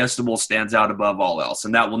standpoint, the Fiesta Bowl stands out above all else,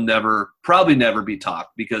 and that will probably never be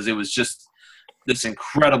topped, because it was just this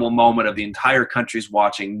incredible moment of the entire country's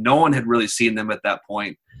watching. No one had really seen them at that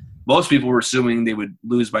point. Most people were assuming they would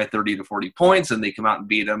lose by 30 to 40 points, and they come out and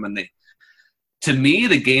beat them. And to me,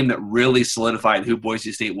 the game that really solidified who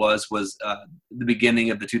Boise State was the beginning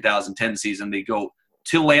of the 2010 season. They go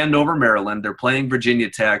to Landover, Maryland. They're playing Virginia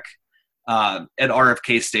Tech at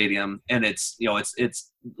RFK Stadium, and it's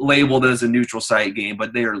labeled as a neutral site game,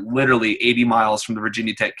 but they are literally 80 miles from the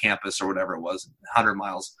Virginia Tech campus, or whatever it was, 100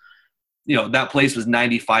 miles. That place was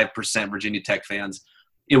 95% Virginia Tech fans.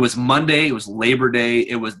 It was Monday. It was Labor Day.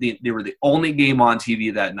 They were the only game on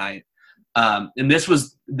TV that night. And this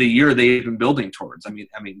was the year they had been building towards. I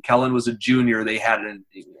mean, Kellen was a junior. They had a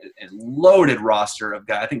loaded roster of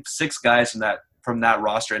guys. I think 6 guys from that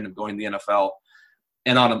roster ended up going to the NFL.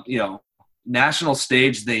 And on a national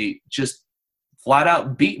stage, they just flat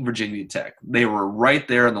out beat Virginia Tech. They were right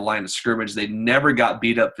there in the line of scrimmage. They never got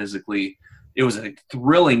beat up physically. It was a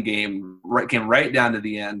thrilling game. Came right down to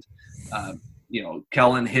the end.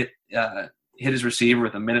 Kellen hit his receiver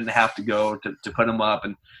with a minute and a half to go to put him up.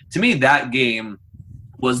 And to me, that game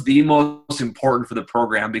was the most important for the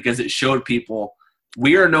program, because it showed people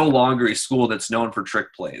we are no longer a school that's known for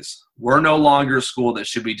trick plays. We're no longer a school that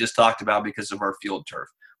should be just talked about because of our field turf.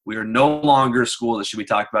 We are no longer a school that should be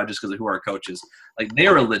talked about just because of who our coach is. Like, they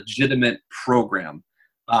are a legitimate program.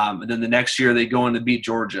 And then the next year they go in to beat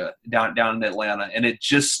Georgia down in Atlanta, and it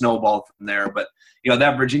just snowballed from there. But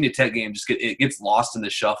that Virginia Tech game it gets lost in the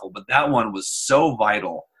shuffle. But that one was so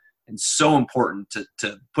vital and so important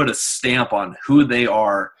to put a stamp on who they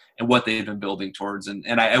are and what they've been building towards. And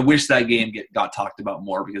I wish that game got talked about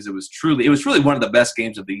more, because it was truly one of the best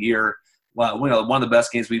games of the year. one of the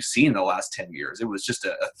best games we've seen in the last 10 years. It was just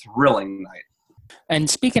a thrilling night. And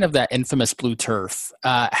speaking of that infamous blue turf,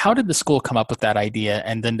 how did the school come up with that idea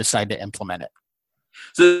and then decide to implement it?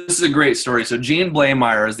 So this is a great story. So Gene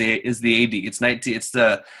Blameyer is the AD.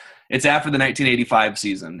 It's after the 1985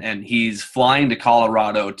 season, and he's flying to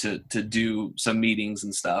Colorado to do some meetings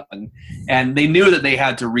and stuff. And they knew that they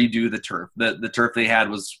had to redo the turf. The turf they had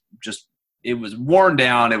was it was worn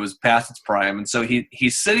down. It was past its prime. And so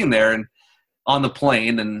he's sitting there and on the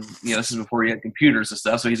plane, and this is before he had computers and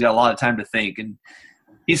stuff, so he's got a lot of time to think. And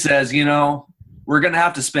he says, we're going to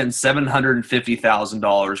have to spend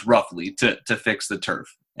 $750,000 roughly to fix the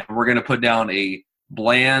turf, and we're going to put down a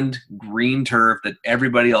bland green turf that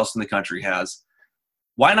everybody else in the country has.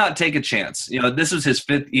 Why not take a chance? This was his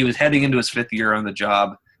fifth. He was heading into his fifth year on the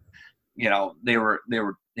job. They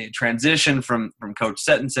transitioned from Coach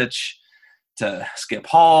Setensich to Skip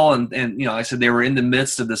Hall, and like I said, they were in the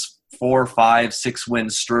midst of this 4, 5, 6 win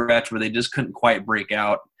stretch where they just couldn't quite break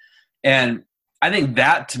out. And I think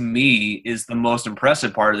that, to me, is the most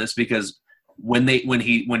impressive part of this, because when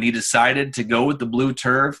he decided to go with the blue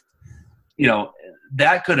turf,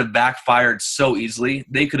 that could have backfired so easily.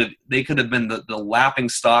 They could have been the laughing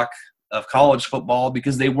stock of college football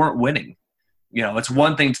because they weren't winning. It's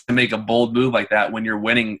one thing to make a bold move like that when you're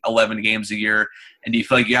winning 11 games a year and you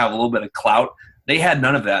feel like you have a little bit of clout. They had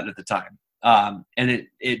none of that at the time. And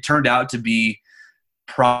it turned out to be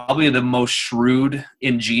probably the most shrewd,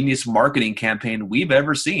 ingenious marketing campaign we've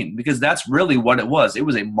ever seen, because that's really what it was. It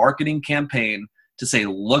was a marketing campaign to say,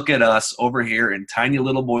 look at us over here in tiny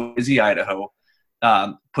little Boise, Idaho.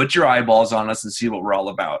 Put your eyeballs on us and see what we're all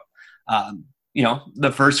about.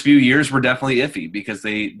 The first few years were definitely iffy because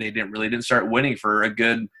they didn't start winning for a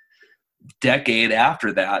good decade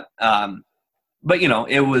after that. But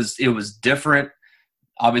it was different.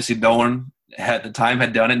 Obviously, no one at the time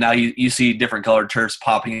had done it. Now you see different colored turfs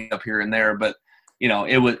popping up here and there, but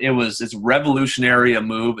it was as revolutionary a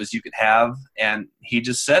move as you could have. And he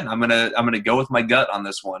just said, I'm gonna go with my gut on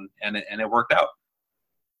this one, and it worked out.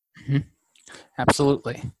 Mm-hmm.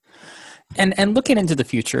 Absolutely. And looking into the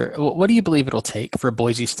future, what do you believe it'll take for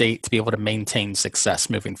Boise State to be able to maintain success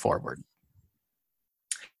moving forward?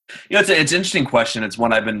 It's an interesting question. It's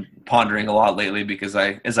one I've been pondering a lot lately, because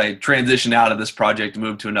as I transition out of this project and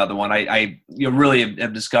move to another one, I really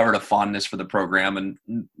have discovered a fondness for the program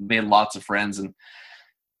and made lots of friends and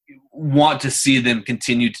want to see them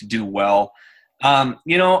continue to do well.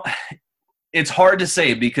 It's hard to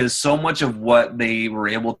say, because so much of what they were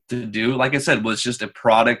able to do, like I said, was just a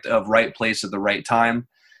product of right place at the right time.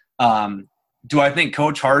 Do I think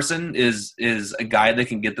Coach Harsin is a guy that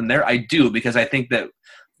can get them there? I do, because I think that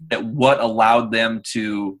what allowed them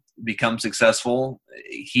to become successful,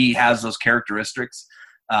 he has those characteristics.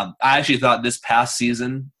 I actually thought this past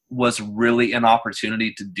season was really an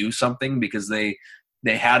opportunity to do something, because they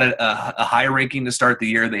had a high ranking to start the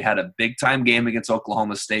year. They had a big time game against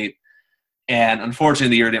Oklahoma State. And unfortunately,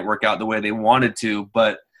 the year didn't work out the way they wanted to.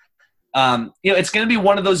 But it's going to be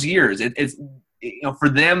one of those years. It's for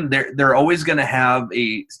them, they're always going to have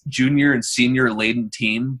a junior and senior laden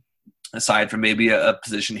team, aside from maybe a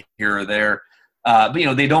position here or there. But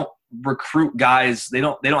they don't recruit guys. They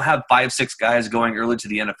don't have 5-6 guys going early to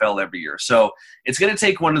the NFL every year. So it's going to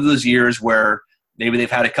take one of those years where maybe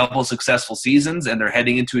they've had a couple of successful seasons and they're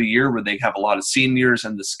heading into a year where they have a lot of seniors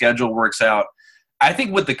and the schedule works out. I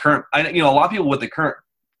think with the current, a lot of people with the current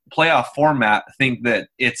playoff format think that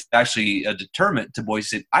it's actually a deterrent to Boise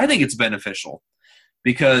State. I think it's beneficial,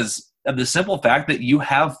 because of the simple fact that you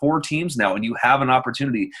have 4 teams now and you have an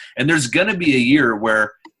opportunity. And there's going to be a year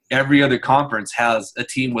where every other conference has a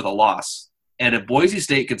team with a loss. And if Boise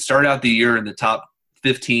State could start out the year in the top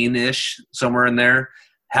 15-ish, somewhere in there,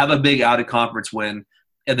 have a big out-of-conference win,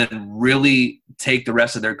 and then really take the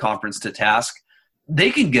rest of their conference to task,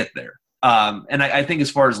 they can get there. And I think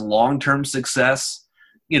as far as long-term success,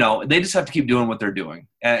 they just have to keep doing what they're doing.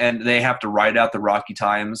 And they have to ride out the rocky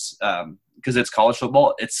times, because it's college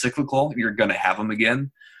football. It's cyclical. You're going to have them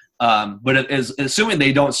again. But assuming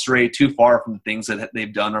they don't stray too far from the things that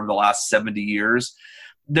they've done over the last 70 years,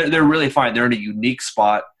 they're really fine. They're in a unique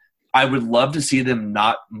spot. I would love to see them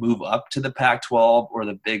not move up to the Pac-12 or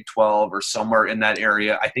the Big 12 or somewhere in that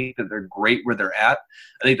area. I think that they're great where they're at.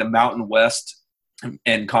 I think the Mountain West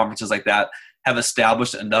and conferences like that have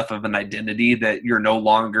established enough of an identity that you're no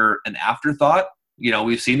longer an afterthought.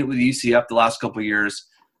 We've seen it with UCF the last couple of years.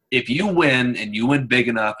 If you win and you win big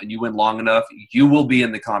enough and you win long enough, you will be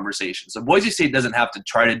in the conversation. So Boise State doesn't have to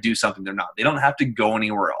try to do something they're not. They don't have to go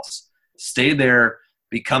anywhere else. Stay there,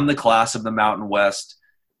 become the class of the Mountain West,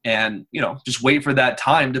 and just wait for that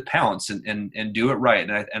time to pounce and do it right.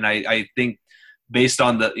 And I think based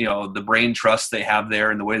on the the brain trust they have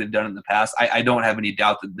there and the way they've done it in the past, I don't have any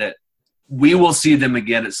doubt that we will see them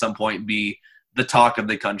again at some point be the talk of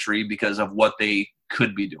the country because of what they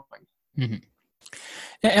could be doing. Mm-hmm.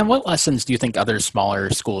 And what lessons do you think other smaller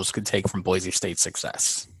schools could take from Boise State's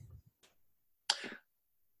success?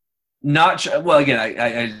 Well, again,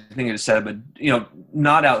 I think I just said it, but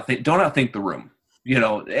don't outthink the room.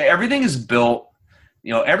 Everything is built.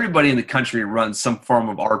 Everybody in the country runs some form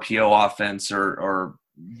of RPO offense, or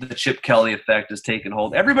the Chip Kelly effect has taken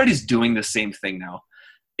hold. Everybody's doing the same thing now.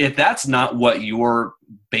 If that's not what you're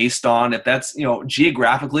based on, if that's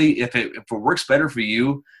geographically, if it works better for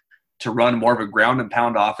you to run more of a ground and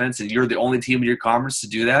pound offense, and you're the only team in your conference to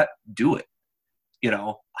do that, do it.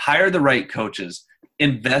 Hire the right coaches.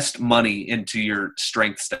 Invest money into your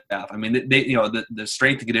strength staff. I mean, the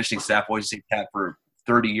strength and conditioning staff Boise State had for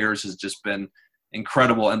 30 years has just been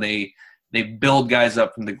incredible, and they build guys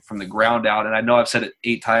up from the ground out. And I know I've said it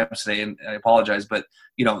 8 times today, and I apologize, but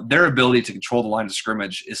their ability to control the line of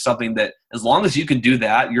scrimmage is something that, as long as you can do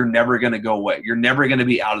that, you're never going to go away. You're never going to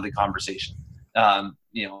be out of the conversation.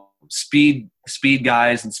 Speed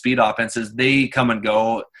guys and speed offenses, they come and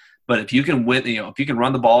go. But if you can win, if you can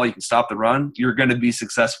run the ball, you can stop the run, you're going to be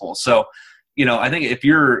successful. So, I think if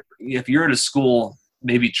you're at a school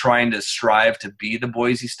maybe trying to strive to be the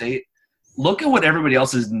Boise State, look at what everybody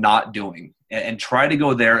else is not doing and try to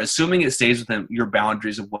go there, assuming it stays within your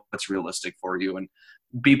boundaries of what's realistic for you, and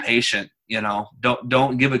be patient.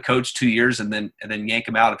 Don't give a coach 2 years and then yank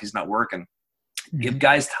him out if he's not working. Mm-hmm. Give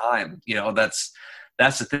guys time.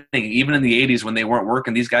 That's the thing. Even in the 80s when they weren't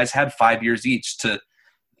working, these guys had 5 years each to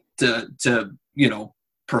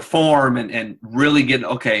perform and really get,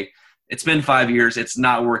 okay, it's been 5 years, it's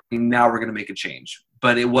not working, now we're going to make a change.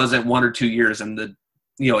 But it wasn't 1 or 2 years and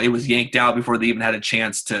it was yanked out before they even had a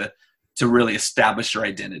chance to really establish their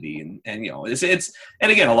identity. And it's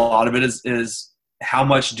and again, a lot of it is how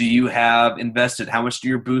much do you have invested? How much do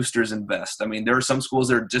your boosters invest? I mean, there are some schools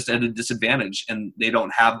that are just at a disadvantage and they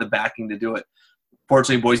don't have the backing to do it.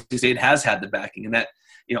 Fortunately, Boise State has had the backing, and that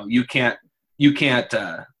you can't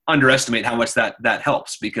underestimate how much that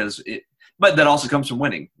helps, but that also comes from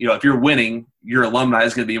winning. If you're winning, your alumni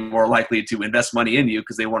is going to be more likely to invest money in you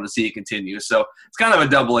because they want to see it continue. So it's kind of a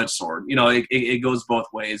double-edged sword. It goes both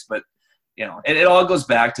ways, but it all goes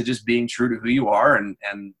back to just being true to who you are, and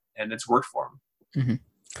it's worked for them.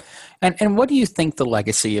 Mm-hmm. And what do you think the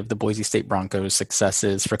legacy of the Boise State Broncos' success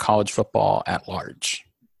is for college football at large?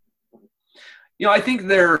 I think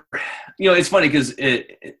it's funny because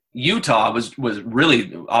Utah was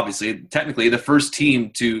really, obviously, technically the first team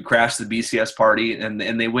to crash the BCS party, and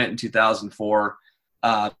they went in 2004.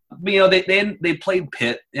 They played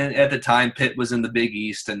Pitt, and at the time Pitt was in the Big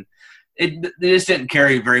East, and they just didn't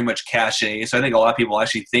carry very much cachet. So I think a lot of people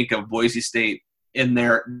actually think of Boise State in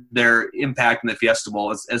their impact in the Fiesta Bowl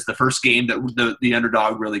as the first game that the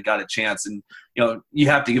underdog really got a chance. And you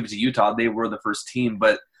have to give it to Utah; they were the first team,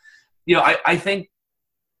 but I think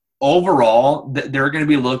overall they're going to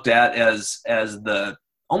be looked at as the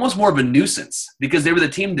almost more of a nuisance because they were the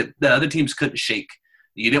team that the other teams couldn't shake.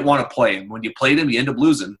 You didn't want to play them. When you played them, you end up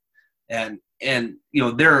losing, and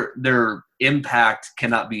their impact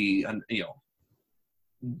cannot be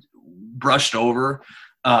brushed over.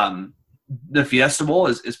 The Fiesta Bowl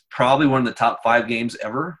is probably one of the top 5 games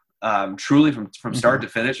ever. Truly, from start to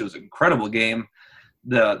finish, it was an incredible game.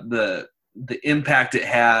 The impact it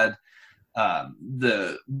had.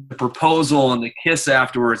 The proposal and the kiss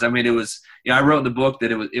afterwards. I mean, it was. I wrote in the book that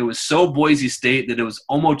it was so Boise State that it was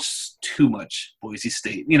almost too much Boise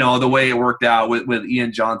State. The way it worked out with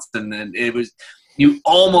Ian Johnson, and it was you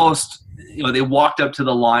almost. They walked up to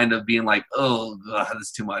the line of being like, oh,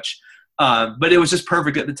 that's too much. But it was just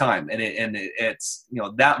perfect at the time, and it's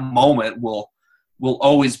that moment will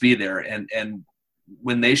always be there. And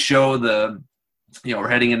when they show we're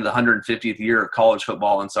heading into the 150th year of college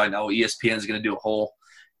football, and so I know ESPN is going to do a whole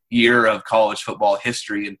year of college football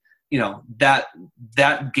history, and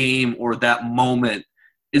that game or that moment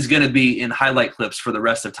is going to be in highlight clips for the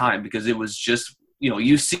rest of time because it was just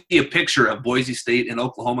you see a picture of Boise State and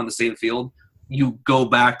Oklahoma on the same field, you go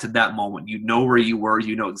back to that moment, where you were,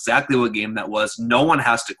 exactly what game that was. No one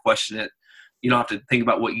has to question it. You don't have to think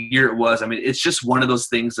about what year it was. I mean, it's just one of those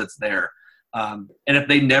things that's there. And if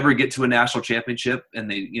they never get to a national championship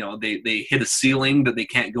and they hit a ceiling that they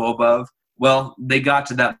can't go above, well, they got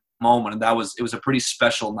to that moment, and it was a pretty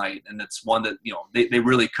special night, and it's one that they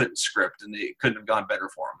really couldn't script, and they couldn't have gone better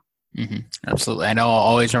for them. Mm-hmm. Absolutely. I know. I'll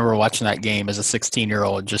always remember watching that game as a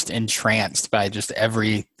 16-year-old, just entranced by just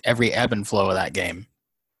every ebb and flow of that game.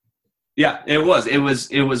 Yeah, it was. It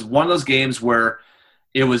was one of those games where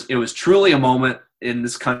it was truly a moment in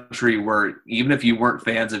this country where even if you weren't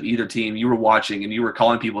fans of either team, you were watching and you were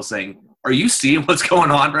calling people saying, "Are you seeing what's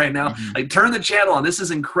going on right now? Mm-hmm. Like, turn the channel on. This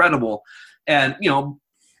is incredible." And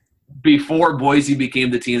before Boise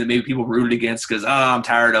became the team that maybe people rooted against because I'm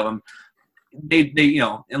tired of them. They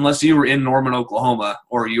unless you were in Norman, Oklahoma,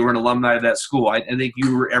 or you were an alumni of that school, I think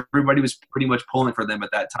everybody was pretty much pulling for them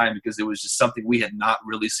at that time because it was just something we had not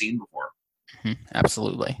really seen before. Mm-hmm.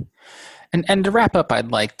 Absolutely. And to wrap up,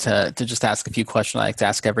 I'd like to just ask a few questions I like to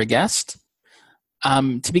ask every guest.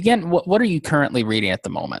 To begin, what are you currently reading at the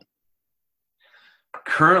moment?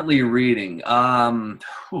 Currently reading. I'm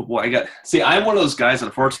one of those guys,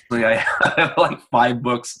 unfortunately, I have like 5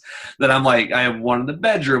 books that I'm like, I have one in the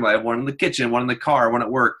bedroom, I have one in the kitchen, one in the car, one at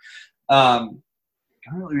work. I'm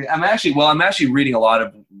actually reading a lot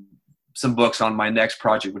of some books on my next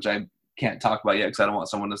project, which I can't talk about yet because I don't want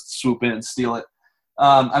someone to swoop in and steal it.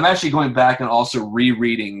 I'm actually going back and also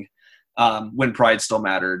rereading When Pride Still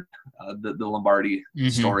Mattered, the Lombardi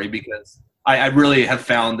story, because I really have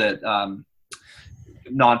found that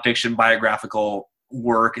nonfiction biographical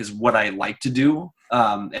work is what I like to do.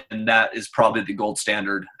 And that is probably the gold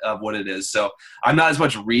standard of what it is. So I'm not as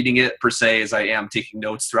much reading it per se as I am taking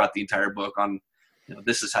notes throughout the entire book on,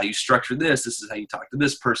 this is how you structure this. This is how you talk to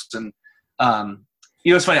this person.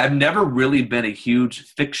 It's funny. I've never really been a huge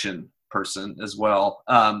fiction person as well.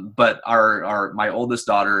 But my oldest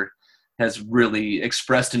daughter has really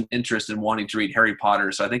expressed an interest in wanting to read Harry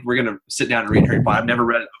Potter. So I think we're going to sit down and read Harry Potter. I've never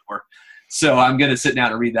read it before. So I'm going to sit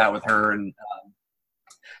down and read that with her. And,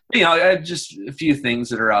 I just a few things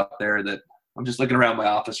that are out there that I'm just looking around my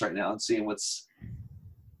office right now and seeing what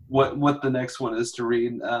the next one is to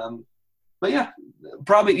read. But yeah,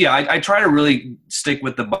 probably, yeah, I try to really stick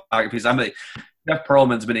with the biographies. Jeff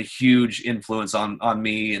Pearlman's been a huge influence on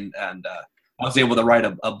me. And I was able to write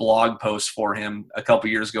a blog post for him a couple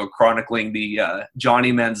years ago chronicling the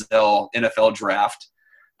Johnny Manziel NFL draft.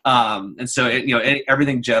 And so,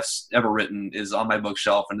 everything Jeff's ever written is on my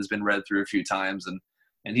bookshelf and has been read through a few times.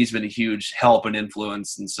 And he's been a huge help and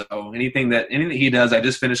influence. And so anything that he does, I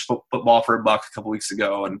just finished Football for a Buck a couple weeks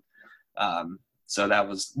ago. And so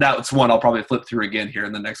that's one I'll probably flip through again here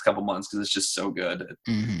in the next couple months because it's just so good.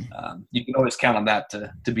 You can always count on that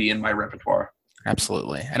to be in my repertoire.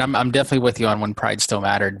 Absolutely. And I'm definitely with you on When Pride Still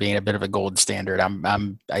Mattered being a bit of a gold standard.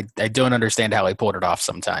 I don't understand how he pulled it off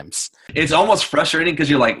sometimes. It's almost frustrating because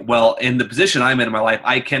you're like, well, in the position I'm in my life,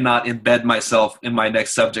 I cannot embed myself in my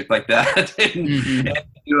next subject like that.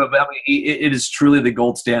 It is truly the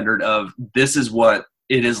gold standard of this is what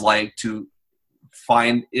it is like to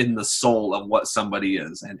find in the soul of what somebody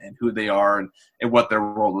is and who they are and what their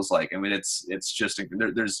world is like. I mean, it's just,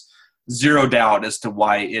 there's zero doubt as to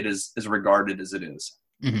why it is as regarded as it is.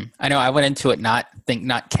 I know I went into it not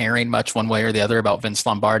caring much one way or the other about Vince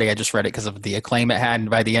Lombardi. I just read it because of the acclaim it had. And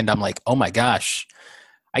by the end, I'm like, oh my gosh,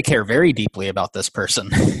 I care very deeply about this person.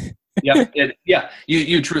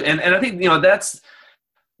 You true. And I think, that's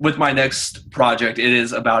with my next project, it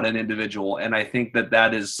is about an individual. And I think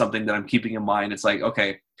that is something that I'm keeping in mind. It's like,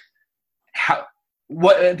 okay, at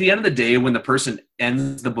the end of the day, when the person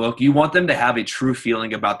ends the book, you want them to have a true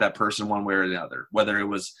feeling about that person one way or the other, whether it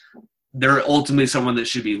was they're ultimately someone that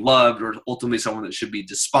should be loved or ultimately someone that should be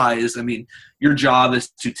despised. I mean, your job is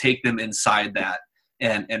to take them inside that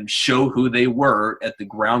and show who they were at the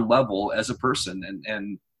ground level as a person.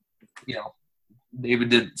 And David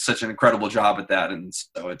did such an incredible job at that. And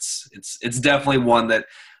so it's definitely one that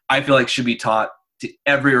I feel like should be taught to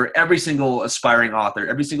every single aspiring author,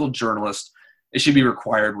 every single journalist. It should be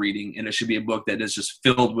required reading, and it should be a book that is just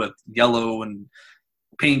filled with yellow and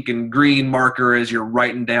pink and green marker as you're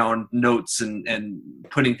writing down notes and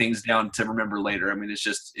putting things down to remember later. I mean, it's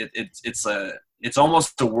just it's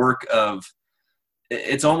almost a work of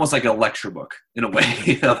it's almost like a lecture book in a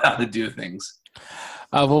way of how to do things.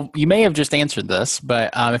 Well, you may have just answered this,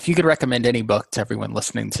 but if you could recommend any book to everyone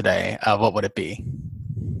listening today, what would it be?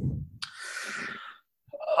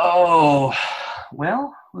 Oh,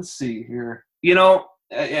 well, let's see here.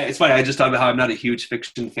 It's funny. I just talked about how I'm not a huge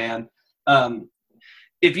fiction fan.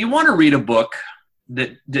 If you want to read a book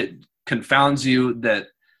that confounds you, that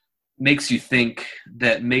makes you think,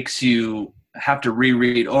 that makes you have to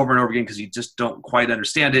reread over and over again because you just don't quite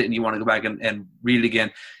understand it and you want to go back and read it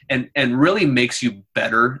again and really makes you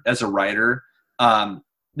better as a writer,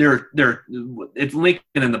 it's Lincoln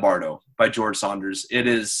in the Bardo by George Saunders. It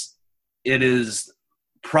is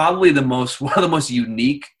probably one of the most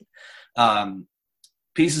unique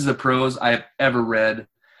pieces of prose I have ever read.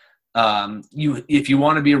 If you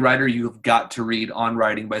want to be a writer, you've got to read On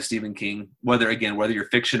Writing by Stephen King, whether you're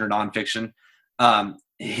fiction or nonfiction.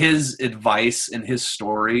 His advice and his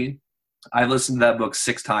story, I listened to that book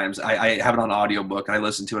 6 times. I have it on audiobook, and I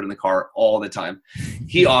listen to it in the car all the time.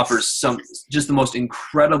 He offers just the most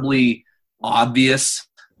incredibly obvious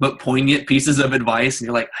but poignant pieces of advice, and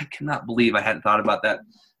you're like, I cannot believe I hadn't thought about that.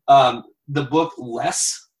 The book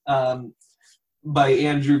Less by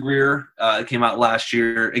Andrew Greer came out last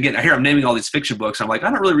year. Again, I hear I'm naming all these fiction books. I'm like, I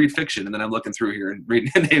don't really read fiction, and then I'm looking through here and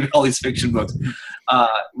naming all these fiction books.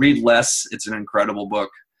 Read Less. It's an incredible book.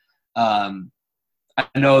 I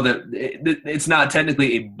know that it's not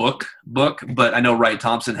technically a book, but I know Wright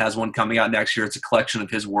Thompson has one coming out next year. It's a collection of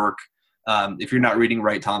his work. If you're not reading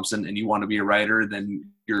Wright Thompson and you want to be a writer, then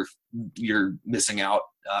you're missing out.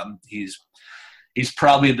 He's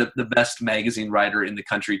probably the best magazine writer in the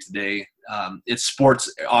country today. It's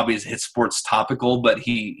sports, obviously it's sports topical, but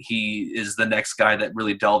he is the next guy that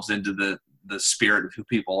really delves into the spirit of who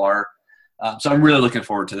people are. So I'm really looking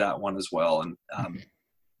forward to that one as well. And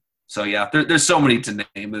so yeah, there's so many to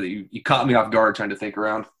name that you caught me off guard trying to think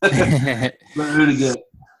around. Really good.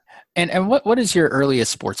 And what is your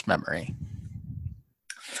earliest sports memory?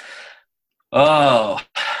 Oh,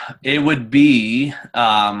 it would be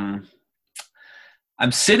I'm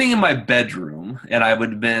sitting in my bedroom, and I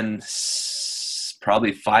would have been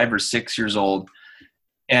probably 5 or 6 years old,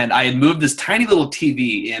 and I had moved this tiny little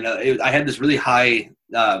TV, and I had this really high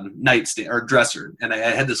nightstand or dresser, and I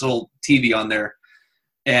had this little TV on there.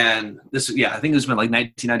 And I think this was like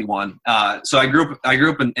 1991. So I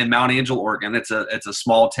grew up in Mount Angel, Oregon. It's a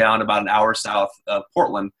small town about an hour south of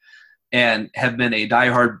Portland, and have been a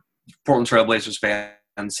diehard Portland Trail Blazers fan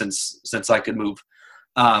since I could move.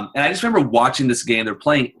 And I just remember watching this game. They're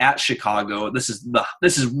playing at Chicago. This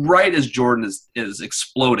is right as Jordan is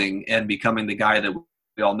exploding and becoming the guy that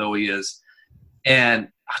we all know he is. And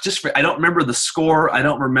I don't remember the score. I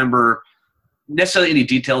don't remember necessarily any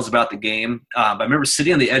details about the game. But I remember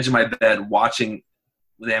sitting on the edge of my bed watching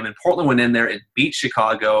them, and Portland went in there and beat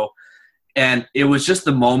Chicago. And it was just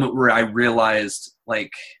the moment where I realized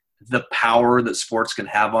like the power that sports can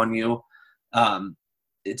have on you.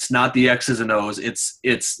 It's not the X's and O's.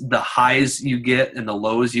 It's the highs you get and the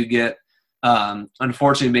lows you get.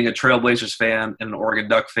 Unfortunately, being a Trailblazers fan and an Oregon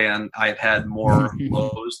Duck fan, I've had more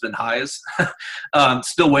lows than highs.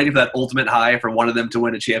 Still waiting for that ultimate high for one of them to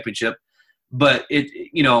win a championship. But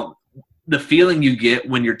the feeling you get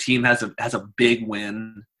when your team has a big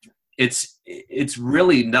win, it's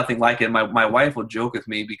really nothing like it. My wife will joke with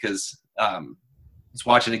me because I was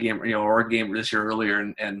watching a game, Oregon game this year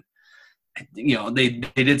earlier, and they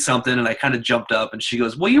did something, and I kind of jumped up, and she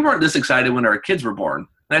goes, "Well, you weren't this excited when our kids were born."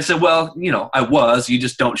 And I said, "Well, I was. You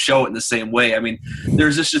just don't show it in the same way. I mean,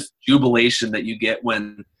 there's this just jubilation that you get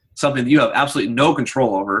when something that you have absolutely no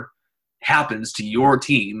control over happens to your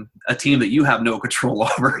team, a team that you have no control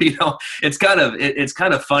over." It's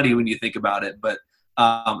kind of funny when you think about it, but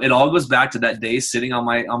it all goes back to that day sitting on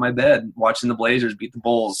my bed watching the Blazers beat the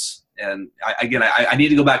Bulls. And I need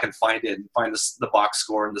to go back and find it and find the box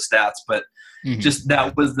score and the stats, but just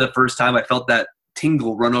that was the first time I felt that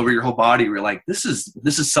tingle run over your whole body. You're like, this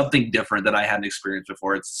is something different that I hadn't experienced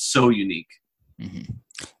before. It's so unique. Mm-hmm.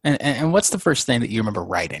 And what's the first thing that you remember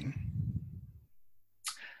writing?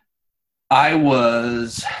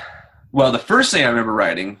 The first thing I remember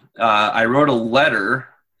writing, I wrote a letter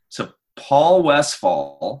to Paul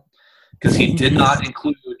Westphal because he did not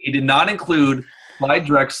include Clyde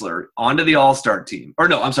Drexler onto the All-Star team. Or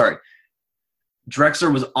no, I'm sorry.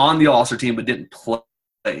 Drexler was on the All-Star team but didn't play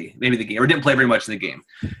maybe the game, or didn't play very much in the game.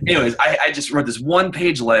 Anyways, I just wrote this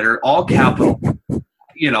one-page letter, all capital.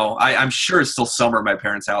 I'm sure it's still summer at my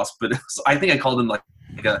parents' house, but I think I called him like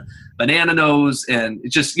a banana nose, and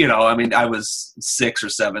it just, I was 6 or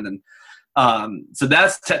 7, and so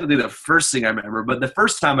that's technically the first thing I remember. But the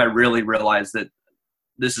first time I really realized that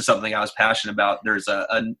this is something I was passionate about, there's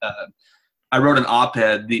I wrote an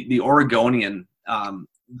op-ed. The Oregonian,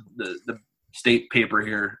 the state paper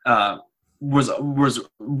here, was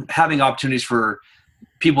having opportunities for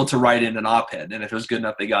people to write in an op-ed, and if it was good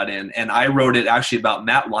enough, they got in. And I wrote it actually about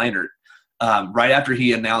Matt Leinart. Right after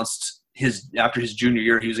he announced after his junior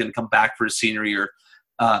year, he was going to come back for his senior year.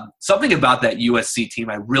 Something about that USC team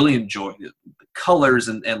I really enjoyed. The colors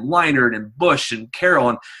and Leinart and Bush and Carroll,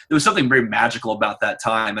 and there was something very magical about that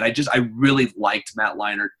time. And I really liked Matt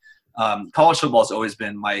Leinart. College football has always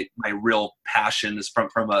been my real passion, is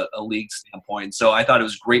from a league standpoint. So I thought it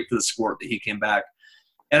was great for the sport that he came back.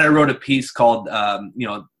 And I wrote a piece called,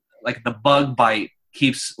 like the bug bite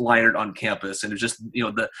keeps Leinart on campus. And it's just,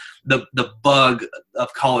 the bug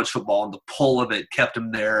of college football and the pull of it kept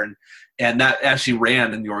him there. And that actually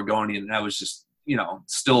ran in the Oregonian. And I was just,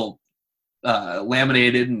 still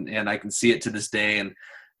laminated, and I can see it to this day.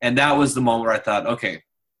 And that was the moment where I thought, okay,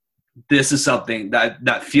 this is something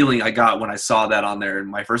that feeling I got when I saw that on there in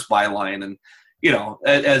my first byline. And,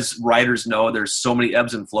 as writers know, there's so many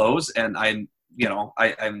ebbs and flows, and I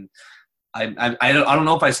don't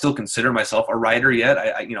know if I still consider myself a writer yet.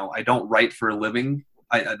 I don't write for a living.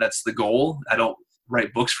 That's the goal. I don't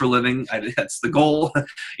write books for a living. That's the goal.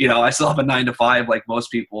 I still have a 9-to-5 like most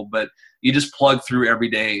people, but you just plug through every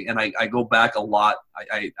day. And I go back a lot.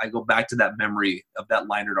 I go back to that memory of that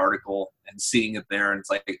Leinart article and seeing it there. And it's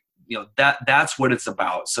like, that's what it's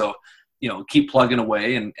about. So, keep plugging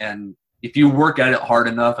away. And if you work at it hard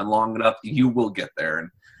enough and long enough, you will get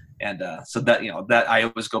there. And so that, that I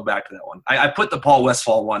always go back to that one. I put the Paul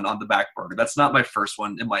Westphal one on the back burner. That's not my first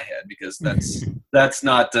one in my head, because that's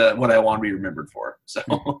not what I want to be remembered for. So,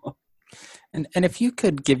 and if you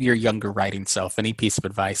could give your younger writing self any piece of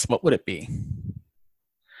advice, what would it be?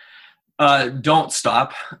 Don't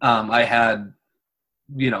stop. I'd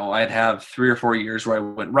have 3 or 4 years where I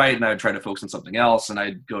wouldn't write, and I would try to focus on something else, and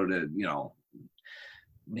I'd go to,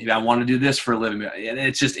 maybe I want to do this for a living. And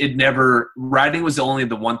it's just, writing was only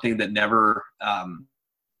the one thing that never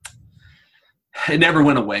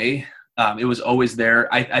went away. It was always there.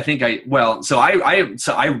 So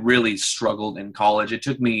I really struggled in college. It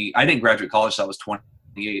took me, I didn't graduate college till I was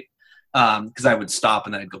 28, because I would stop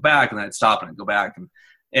and then I'd go back, and then I'd stop and I'd go back.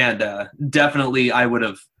 And definitely I would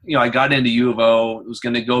have, I got into U of O, was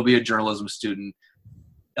going to go be a journalism student.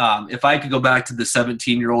 If I could go back to the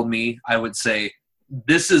 17-year-old me, I would say,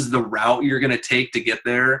 this is the route you're going to take to get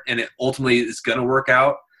there, and it ultimately is going to work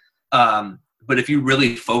out. But if you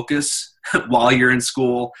really focus while you're in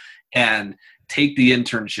school and take the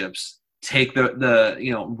internships, take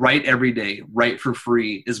the write every day, write for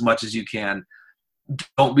free as much as you can.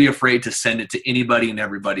 Don't be afraid to send it to anybody and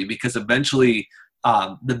everybody, because eventually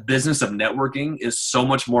the business of networking is so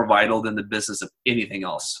much more vital than the business of anything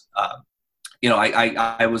else.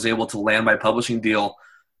 I was able to land my publishing deal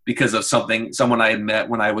because of someone I had met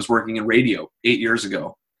when I was working in radio 8 years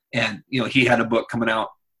ago. And, he had a book coming out,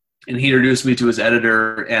 and he introduced me to his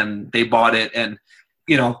editor, and they bought it. And,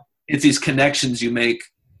 it's these connections you make.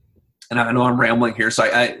 And I know I'm rambling here. So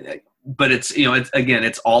but it's,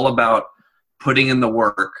 it's all about putting in the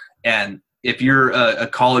work. And if you're a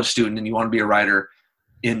college student and you want to be a writer,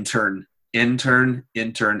 intern.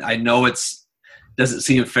 I know doesn't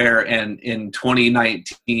seem fair, and in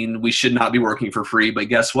 2019 we should not be working for free, but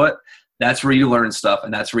guess what? That's where you learn stuff,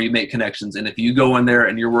 and that's where you make connections. And if you go in there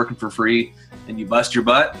and you're working for free and you bust your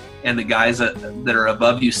butt, and the guys that are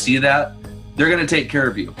above you see that, they're going to take care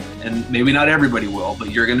of you. And maybe not everybody will,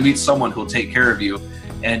 but you're going to meet someone who'll take care of you.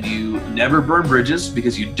 And you never burn bridges,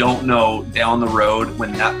 because you don't know down the road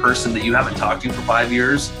when that person that you haven't talked to for 5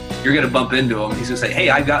 years, you're going to bump into him. He's going to say, hey,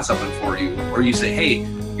 I got something for you. Or you say, hey,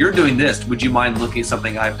 you're doing this. Would you mind looking at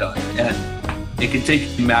something I've done? And it can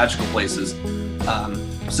take you magical places.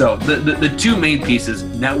 So the two main pieces,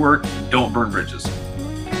 network, don't burn bridges.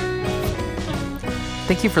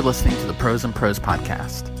 Thank you for listening to the Pros and Pros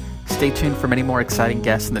podcast. Stay tuned for many more exciting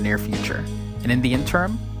guests in the near future. And in the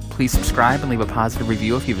interim, please subscribe and leave a positive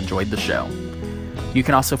review if you've enjoyed the show. You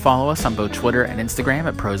can also follow us on both Twitter and Instagram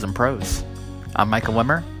at Pros and Pros. I'm Michael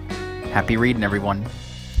Wimmer. Happy reading, everyone.